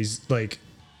everybody's like,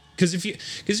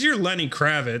 because you're Lenny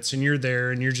Kravitz and you're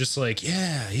there and you're just like,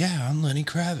 yeah, I'm Lenny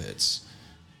Kravitz.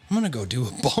 I'm gonna go do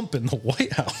a bump in the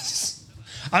White House.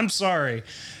 I'm sorry,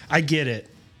 I get it.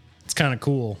 It's kind of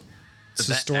cool. Did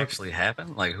that actually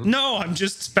happen? Like, who? No, I'm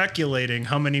just speculating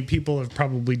how many people have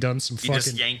probably done some You fucking.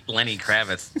 just yanked Lenny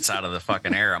Kravitz out of the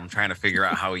fucking air. I'm trying to figure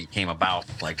out how he came about.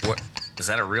 Like, what is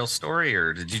that a real story,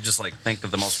 or did you just like think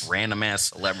of the most random ass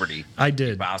celebrity I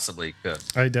did. you possibly could?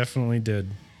 I definitely did.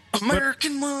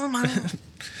 American woman.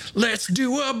 Let's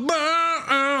do a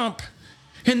bump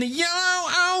in the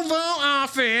yellow Oval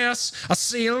Office. A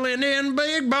ceiling in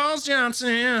Big Balls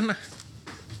Johnson.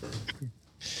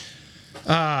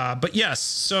 But yes,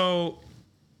 so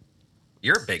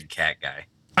You're a big cat guy.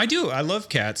 I do. I love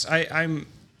cats. I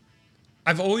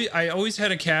always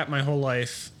had a cat my whole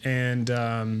life, and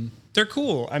they're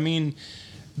cool. I mean,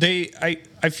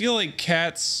 I feel like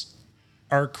cats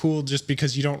are cool just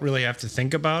because you don't really have to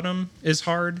think about them as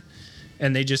hard,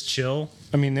 and they just chill.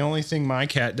 I mean, the only thing my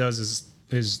cat does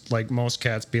is like most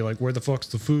cats be like, "Where the fuck's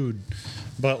the food?"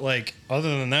 But like other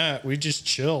than that, we just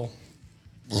chill.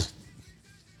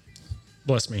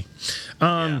 Bless me.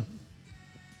 Yeah.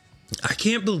 I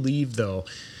can't believe though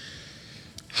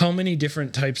how many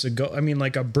different types of I mean,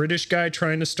 like a British guy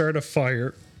trying to start a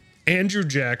fire, Andrew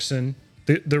Jackson,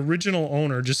 the original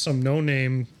owner, just some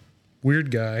no-name weird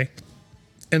guy,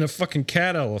 and a fucking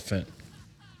cat elephant.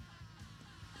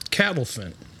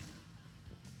 Catelephant.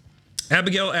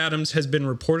 Abigail Adams has been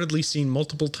reportedly seen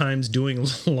multiple times doing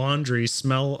laundry.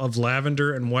 Smell of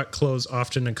lavender and wet clothes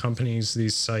often accompanies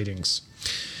these sightings.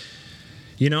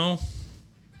 You know,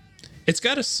 it's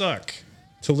got to suck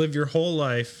to live your whole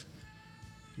life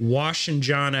washing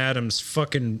John Adams'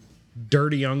 fucking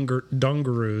dirty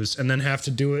dungaroos and then have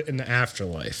to do it in the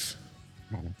afterlife.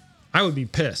 I would be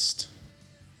pissed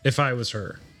if I was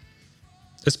her.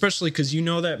 Especially because you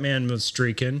know that man was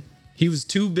streaking. He was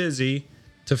too busy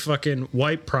to fucking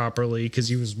wipe properly because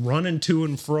he was running to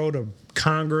and fro to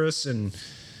Congress and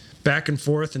back and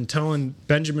forth and telling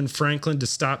Benjamin Franklin to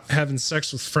stop having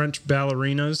sex with French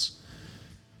ballerinas.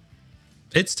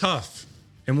 It's tough.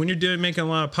 And when you're making a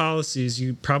lot of policies,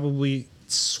 you probably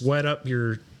sweat up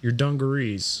your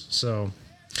dungarees. So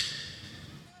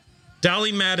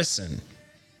Dolly Madison,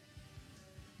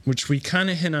 which we kind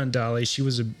of hint on Dolly, she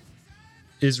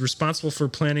is responsible for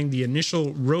planning the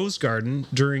initial Rose Garden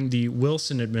during the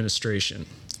Wilson administration.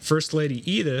 First Lady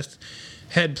Edith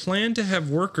had planned to have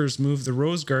workers move the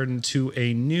Rose Garden to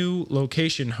a new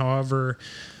location. However,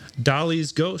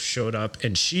 Dolly's ghost showed up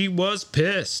and she was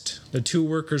pissed. The two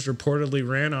workers reportedly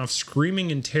ran off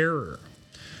screaming in terror.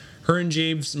 Her and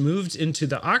James moved into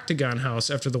the Octagon House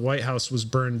after the White House was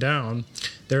burned down.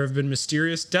 There have been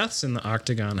mysterious deaths in the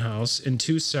Octagon House in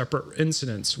two separate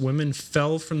incidents. Women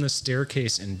fell from the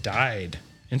staircase and died.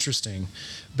 Interesting.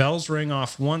 Bells rang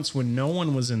off once when no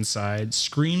one was inside.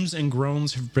 Screams and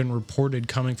groans have been reported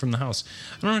coming from the house.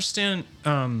 I don't understand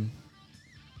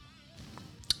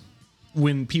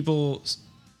when people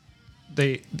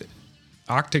the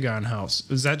Octagon House,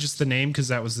 is that just the name because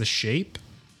that was the shape?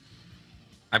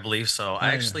 I believe so.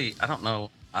 I don't know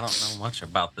much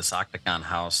about this Octagon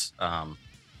House.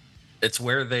 It's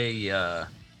where they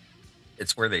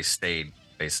stayed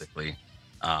basically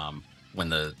when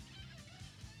the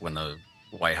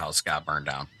White House got burned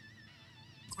down.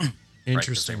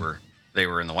 Interesting. Right, they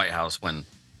were in the White House when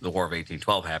the War of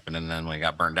 1812 happened, and then when it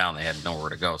got burned down, they had nowhere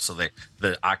to go. So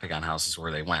the Octagon House is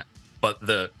where they went. But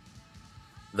the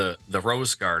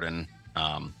Rose Garden,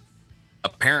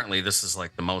 apparently this is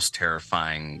like the most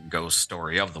terrifying ghost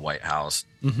story of the White House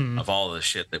of all the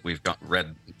shit that we've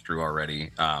read through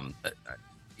already.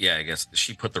 Yeah, I guess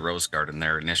she put the Rose Garden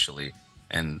there initially,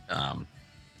 and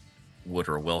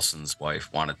Woodrow Wilson's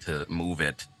wife wanted to move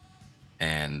it,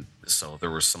 and so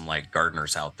there were some like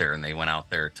gardeners out there, and they went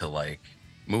out there to like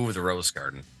move the Rose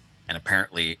Garden, and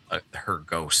apparently her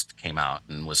ghost came out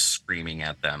and was screaming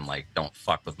at them like, "Don't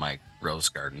fuck with my Rose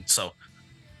Garden." So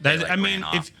that, I mean,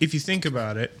 if you think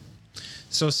about it,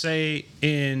 so say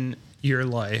in your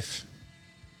life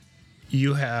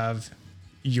you have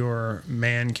your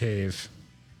man cave,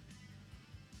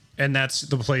 and that's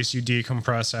the place you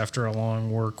decompress after a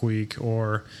long work week,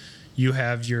 or you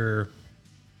have your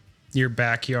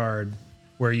backyard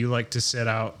where you like to sit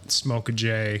out, smoke a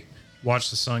J, watch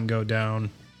the sun go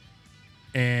down,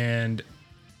 and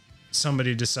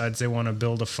somebody decides they want to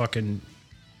build a fucking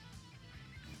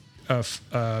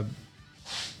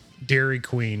Dairy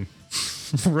Queen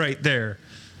right there.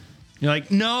 You're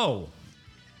like, no,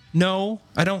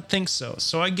 I don't think so.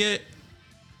 So I get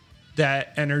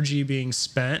that energy being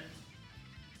spent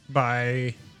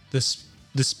by the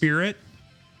spirit,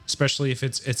 especially if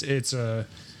it's a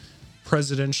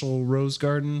presidential rose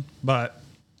garden, but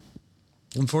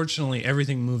unfortunately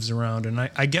everything moves around, and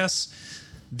I guess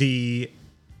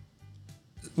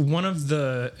one of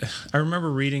the, I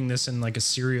remember reading this in like a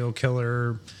serial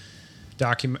killer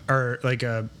document or like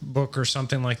a book or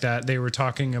something like that. They were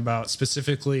talking about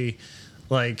specifically,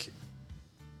 like,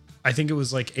 I think it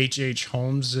was like H.H.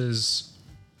 Holmes's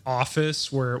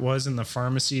office where it was in the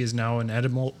pharmacy is now in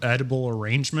edible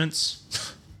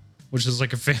arrangements, which is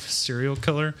like a famous serial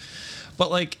killer. But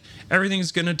like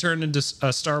everything's gonna turn into a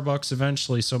Starbucks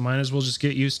eventually, so might as well just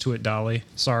get used to it, Dolly.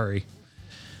 Sorry.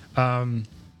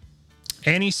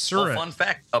 Annie Surratt. Well, fun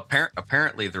fact: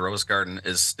 apparently, the Rose Garden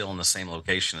is still in the same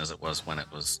location as it was when it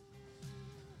was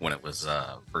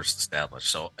first established.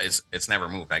 So it's never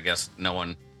moved. I guess no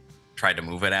one tried to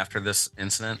move it after this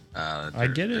incident. I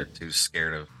get it. They're too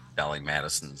scared of Dolly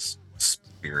Madison's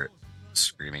spirit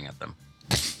screaming at them.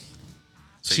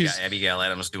 So you got Abigail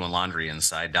Adams doing laundry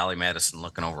inside, Dolly Madison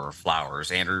looking over her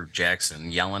flowers, Andrew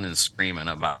Jackson yelling and screaming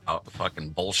about fucking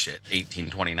bullshit,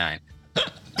 1829.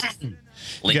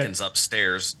 Lincoln's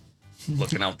upstairs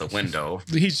looking out the window.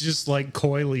 He's just like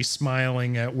coyly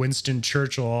smiling at Winston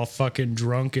Churchill, all fucking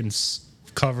drunk and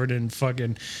covered in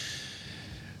fucking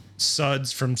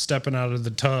suds from stepping out of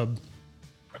the tub.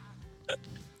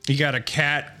 You got a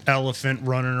cat elephant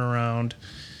running around.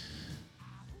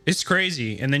 It's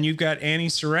crazy. And then you've got Annie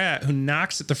Surratt, who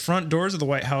knocks at the front doors of the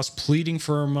White House pleading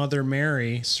for her mother,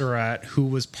 Mary Surratt, who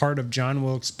was part of John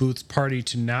Wilkes Booth's party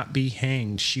to not be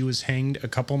hanged. She was hanged a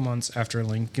couple months after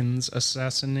Lincoln's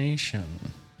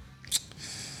assassination.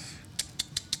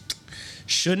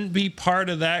 Shouldn't be part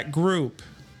of that group,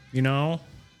 you know?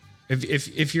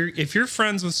 If you're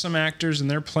friends with some actors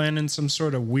and they're planning some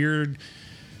sort of weird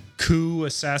coup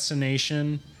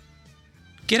assassination,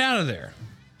 get out of there.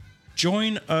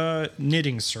 Join a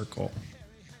knitting circle.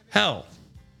 Hell,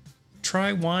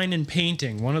 try wine and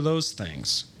painting, one of those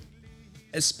things.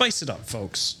 Spice it up,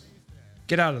 folks.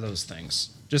 Get out of those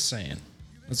things. Just saying.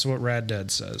 That's what Rad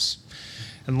Dad says.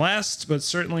 And last but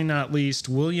certainly not least,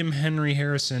 William Henry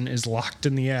Harrison is locked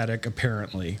in the attic,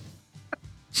 apparently.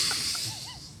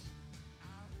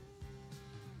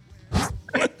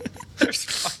 There's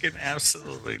fucking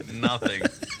absolutely nothing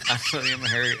on William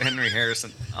Henry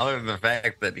Harrison other than the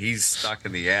fact that he's stuck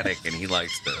in the attic and he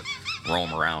likes to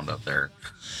roam around up there.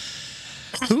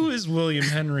 Who is William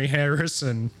Henry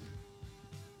Harrison?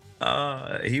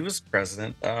 He was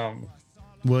president. Bill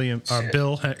Harrison?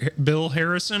 Bill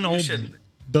Harrison.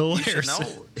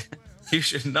 You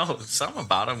should know some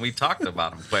about him. We talked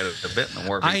about him quite a bit in the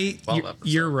War Beat 12 episode.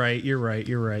 You're right.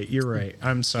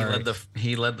 I'm sorry.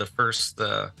 He led the first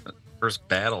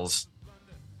battles.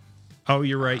 Oh,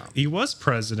 you're right. He was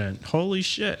president. Holy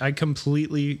shit. I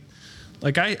completely...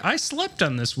 Like, I slept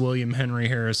on this William Henry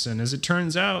Harrison. As it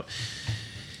turns out,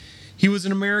 he was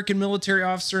an American military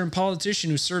officer and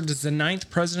politician who served as the 9th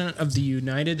president of the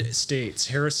United States.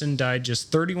 Harrison died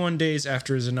just 31 days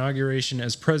after his inauguration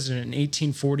as president in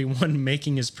 1841,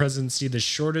 making his presidency the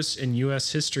shortest in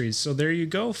U.S. history. So there you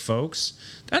go, folks.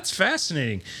 That's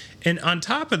fascinating. And on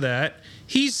top of that,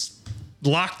 he's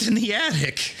locked in the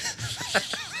attic.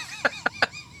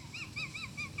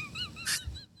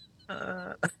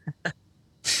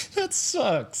 That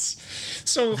sucks.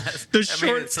 So it's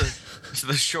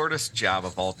the shortest job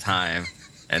of all time,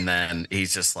 and then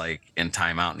he's just like in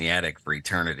timeout in the attic for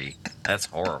eternity. That's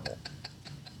horrible.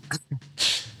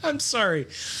 I'm sorry.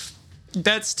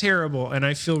 That's terrible, and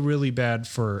I feel really bad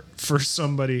for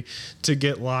somebody to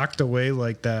get locked away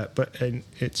like that. But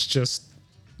it's just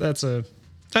that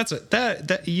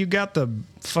you got the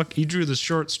fuck. You drew the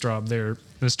short straw there,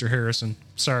 Mr. Harrison.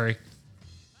 Sorry.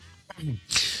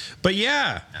 But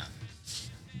yeah,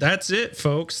 that's it,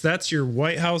 folks. That's your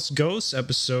White House Ghosts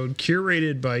episode,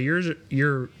 curated by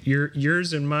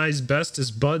yours and my's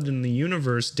bestest bud in the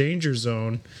universe, Danger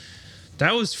Zone.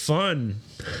 That was fun.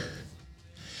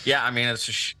 Yeah, I mean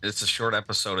it's a short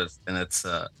episode, and it's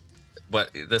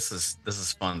but this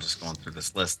is fun. Just going through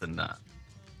this list and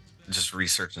just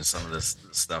researching some of this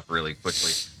stuff really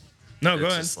quickly. No, go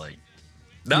ahead. Just like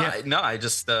I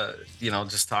just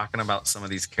just talking about some of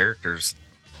these characters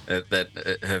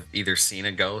that have either seen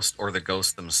a ghost or the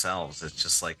ghost themselves. It's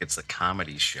just like it's a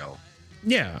comedy show.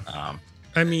 Yeah.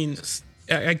 I mean,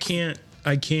 I can't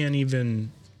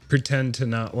even pretend to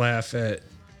not laugh at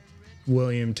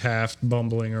William Taft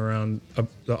bumbling around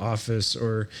the office,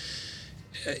 or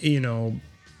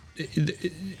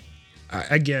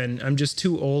again, I'm just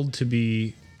too old to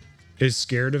be as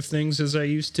scared of things as I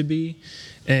used to be,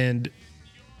 and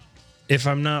if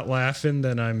I'm not laughing,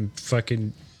 then I'm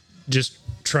fucking just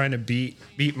trying to beat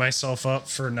myself up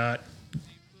for not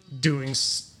doing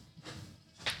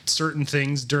certain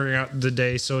things during the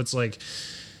day. So it's like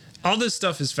all this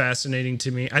stuff is fascinating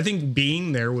to me. I think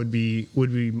being there would be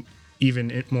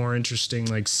even more interesting,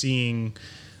 like seeing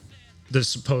the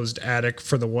supposed attic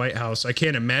for the White House. I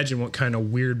can't imagine what kind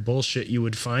of weird bullshit you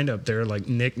would find up there, like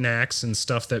knickknacks and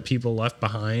stuff that people left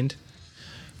behind.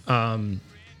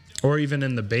 Or even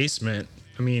in the basement.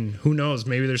 I mean, who knows?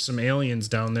 Maybe there's some aliens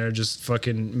down there just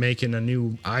fucking making a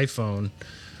new iPhone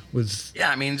with.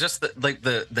 Yeah, I mean, just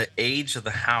the age of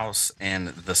the house and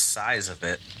the size of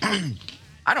it.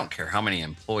 I don't care how many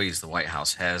employees the White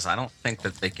House has. I don't think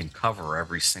that they can cover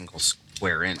every single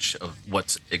square inch of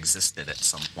what's existed at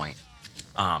some point.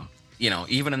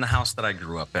 Even in the house that I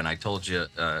grew up in, I told you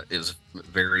it was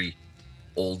very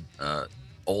old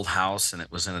house, and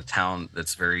it was in a town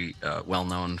that's very well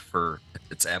known for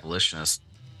its abolitionists.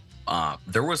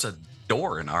 There was a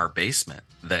door in our basement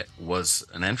that was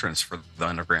an entrance for the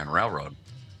Underground Railroad.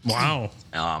 Wow.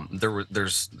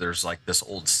 There's like this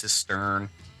old cistern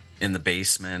in the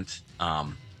basement. I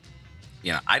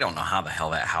don't know how the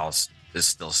hell that house is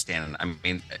still standing. I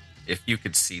mean, if you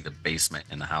could see the basement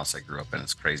in the house I grew up in,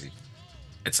 it's crazy.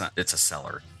 It's a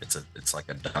cellar. It's like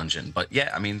a dungeon. But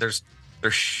yeah, I mean, there's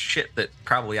shit that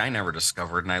probably I never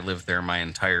discovered, and I lived there my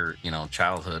entire,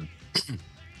 childhood.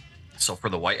 So for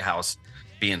the White House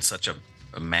being such a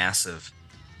massive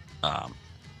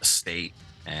estate,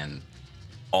 and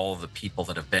all the people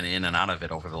that have been in and out of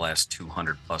it over the last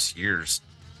 200 plus years,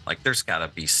 like there's got to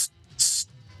be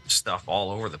stuff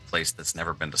all over the place that's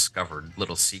never been discovered,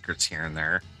 little secrets here and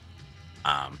there.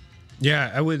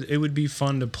 Yeah, it would be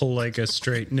fun to pull like a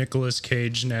straight Nicolas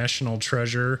Cage National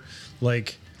Treasure,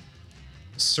 like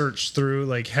search through,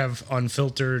 like have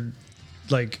unfiltered,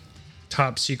 like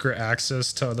top secret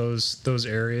access to those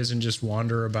areas and just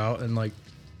wander about and like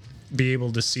be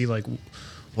able to see like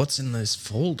what's in this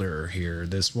folder here.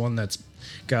 This one that's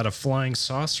got a flying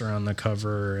saucer on the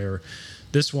cover, or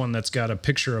this one that's got a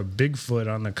picture of Bigfoot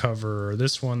on the cover, or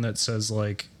this one that says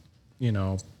like,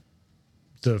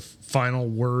 the final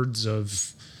words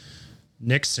of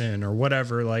Nixon or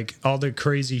whatever, like all the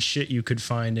crazy shit you could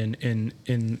find in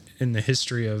the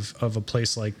history of a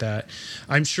place like that.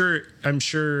 I'm sure,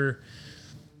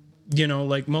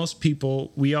 like most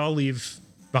people, we all leave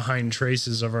behind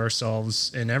traces of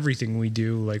ourselves in everything we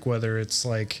do, like whether it's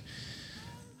like,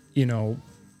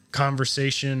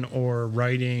 conversation or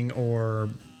writing or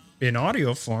in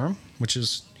audio form, which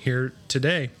is here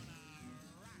today.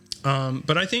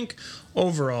 But I think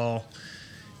overall,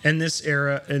 in this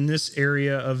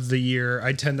area of the year,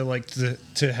 I tend to like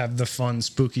to have the fun,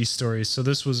 spooky stories. So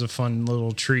this was a fun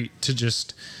little treat to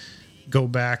just go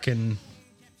back and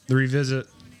revisit,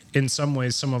 in some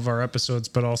ways, some of our episodes,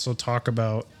 but also talk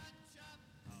about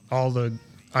all the,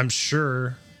 I'm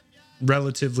sure,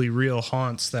 relatively real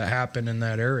haunts that happen in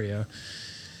that area.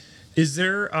 Is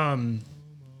there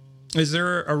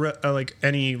like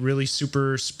any really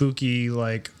super spooky,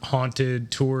 like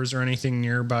haunted tours or anything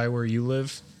nearby where you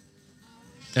live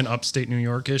in upstate New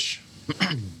York-ish?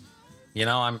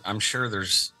 I'm sure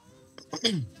there's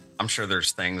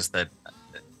things that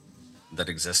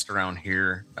exist around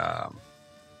here.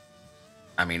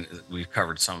 I mean, we've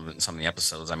covered some of the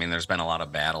episodes. I mean, there's been a lot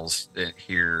of battles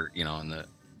here, in the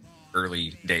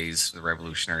early days of the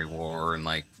Revolutionary War, and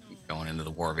like going into the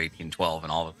War of 1812,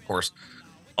 and of course,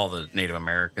 all the Native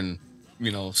American,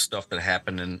 stuff that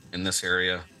happened in this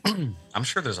area. I'm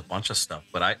sure there's a bunch of stuff,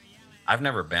 but I've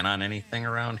never been on anything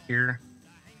around here.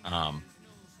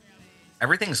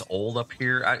 Everything's old up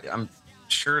here. I'm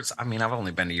sure I've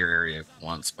only been to your area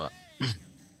once, but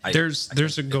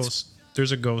there's a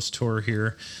ghost tour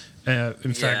here.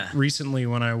 In fact, recently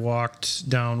when I walked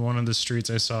down one of the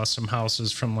streets, I saw some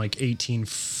houses from like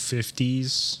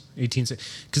 1850s,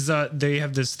 because they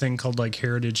have this thing called like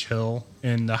Heritage Hill,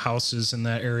 and the houses in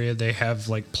that area, they have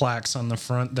like plaques on the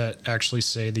front that actually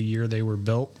say the year they were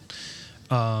built.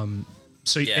 We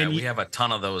have a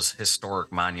ton of those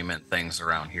historic monument things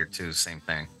around here too. Same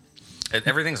thing.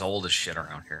 Everything's old as shit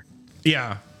around here.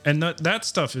 Yeah, and that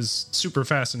stuff is super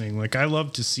fascinating. Like I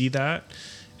love to see that.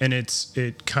 And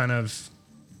it kind of,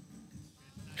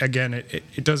 again,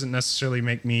 it doesn't necessarily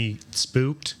make me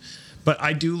spooked, but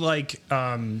I do like,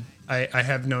 I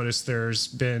have noticed there's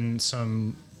been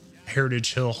some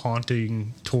Heritage Hill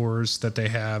haunting tours that they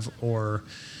have, or,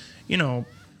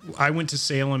 I went to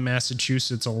Salem,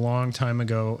 Massachusetts a long time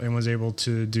ago and was able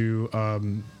to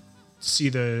see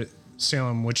the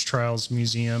Salem Witch Trials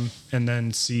Museum, and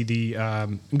then see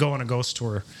go on a ghost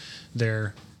tour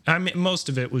there. I mean, most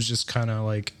of it was just kind of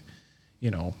like,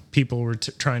 people were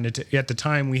trying to, at the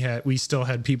time we still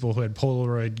had people who had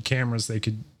Polaroid cameras they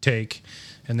could take,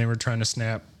 and they were trying to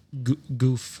snap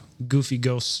goofy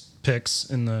ghost pics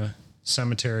in the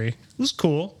cemetery. It was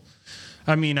cool.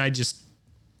 I mean, I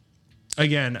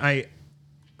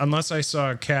unless I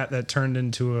saw a cat that turned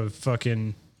into a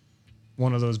fucking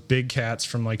one of those big cats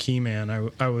from like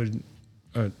He-Man, I would.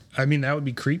 I mean, that would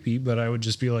be creepy, but I would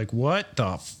just be like, "What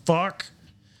the fuck?"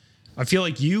 I feel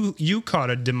like you caught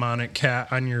a demonic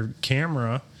cat on your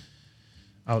camera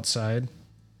outside.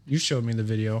 You showed me the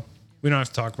video. We don't have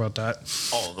to talk about that.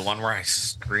 Oh, the one where I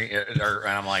scream, and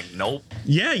I'm like, nope.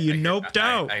 Yeah, you noped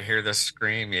out. I hear the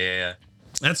scream. Yeah,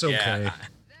 that's okay.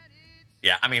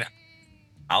 Yeah, I mean,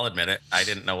 I'll admit it. I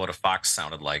didn't know what a fox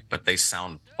sounded like, but they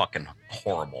sound fucking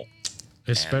horrible.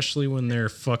 Especially when they're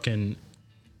fucking.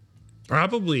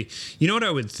 Probably, you know what I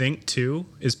would think too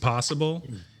is possible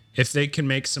if they can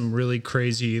make some really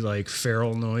crazy like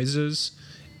feral noises.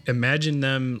 Imagine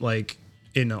them like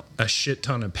in a shit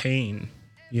ton of pain.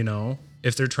 You know,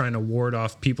 if they're trying to ward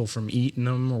off people from eating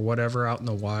them or whatever out in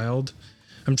the wild,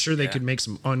 I'm sure they could make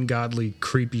some ungodly,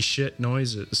 creepy shit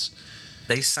noises.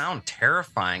 They sound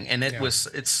terrifying, and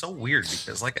it's so weird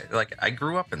because like I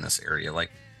grew up in this area. Like,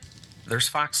 there's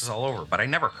foxes all over, but I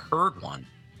never heard one.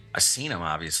 I seen them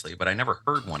obviously, but I never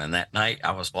heard one. And that night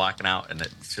I was walking out, and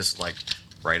it's just like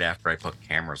right after I put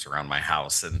cameras around my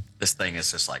house, and this thing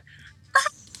is just like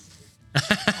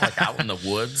like out in the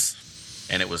woods.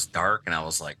 And it was dark, and I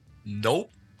was like,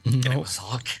 nope. And it was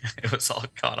all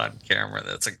caught on camera.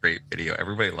 That's a great video.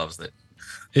 Everybody loves it.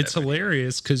 It's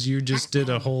hilarious because you just did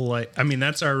a whole like. I mean,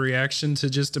 that's our reaction to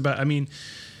just about. I mean,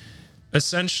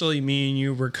 essentially, me and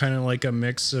you were kind of like a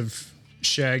mix of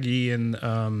Shaggy and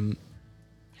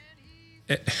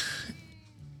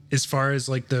as far as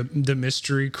like the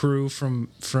mystery crew from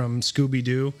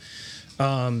Scooby-Doo.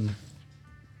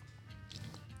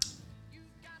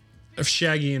 Of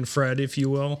Shaggy and Fred, if you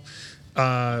will.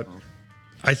 I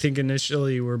think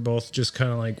initially we're both just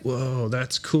kind of like, whoa,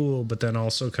 that's cool. But then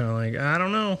also kind of like, I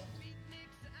don't know.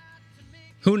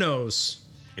 Who knows?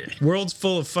 World's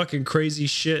full of fucking crazy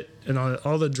shit and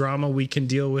all the drama we can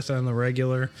deal with on the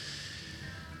regular.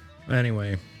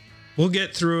 Anyway, we'll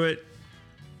get through it.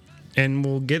 And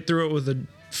we'll get through it with a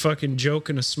fucking joke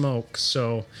and a smoke.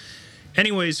 So...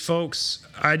 anyways, folks,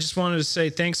 I just wanted to say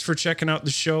thanks for checking out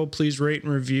the show. Please rate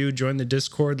and review. Join the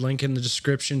Discord, link in the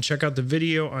description. Check out the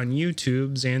video on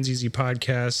YouTube, Zanzizi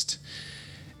Podcast,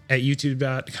 at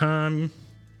youtube.com,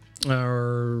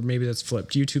 or maybe that's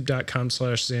flipped,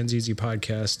 youtube.com/Zanzizi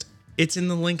Podcast. It's in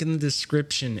the link in the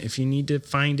description. If you need to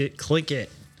find it, click it.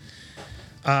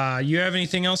 You have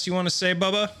anything else you want to say,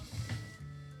 Bubba?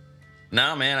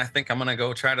 No, man, I think I'm gonna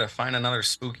go try to find another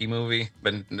spooky movie.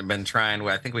 Been trying.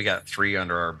 I think we got 3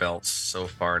 under our belts so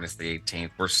far, and it's the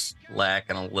 18th. We're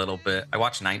slacking a little bit. I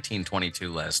watched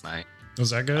 1922 last night. Was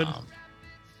that good?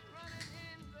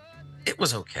 It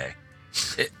was okay.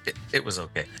 It was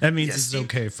okay. That means it's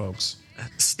okay, folks.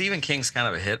 Stephen King's kind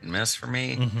of a hit and miss for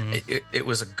me. Mm-hmm. It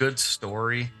was a good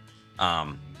story.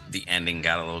 The ending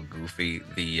got a little goofy.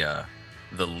 The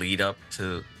lead up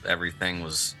to everything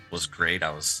was great.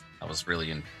 I was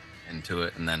really into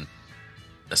it, and then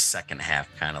the second half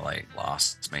kind of like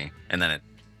lost me. And then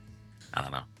I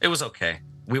don't know. It was okay.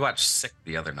 We watched Sick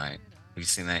the other night. Have you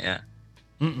seen that yet?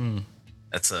 Mm-mm.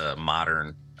 That's a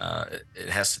modern.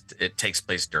 It takes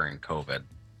place during COVID.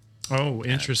 Oh,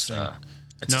 interesting.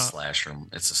 It's a slasher.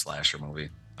 It's a slasher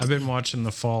movie. I've been watching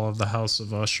The Fall of the House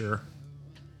of Usher.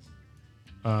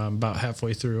 About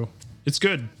halfway through. It's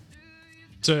good.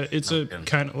 It's a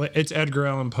kind of like, it's Edgar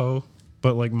Allan Poe,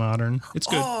 but like modern. It's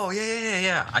good. Oh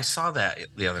yeah. I saw that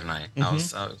the other night.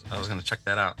 Mm-hmm. I was gonna check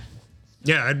that out.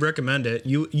 Yeah, I'd recommend it.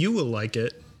 You will like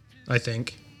it. I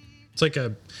think it's like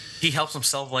he helps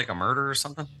himself like a murder or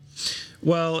something.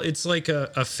 Well, it's like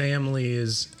a family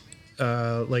is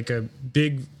like a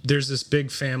big. There's this big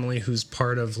family who's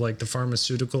part of like the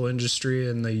pharmaceutical industry,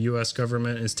 and the U.S.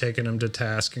 government is taking them to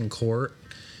task in court,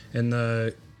 and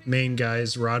the main guy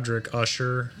is Roderick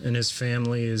Usher, and his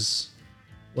family is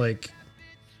like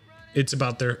it's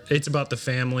about the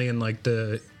family, and like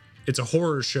it's a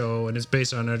horror show, and it's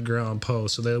based on Edgar Allan Poe,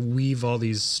 so they weave all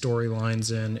these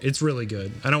storylines in. It's really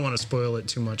good. I don't want to spoil it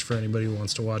too much for anybody who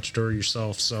wants to watch it or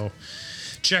yourself, so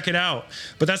check it out.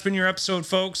 But that's been your episode,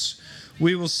 folks.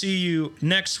 We will see you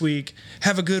next week.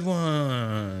 Have a good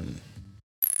one.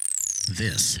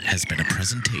 This has been a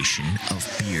presentation of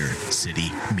Beer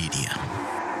City Media.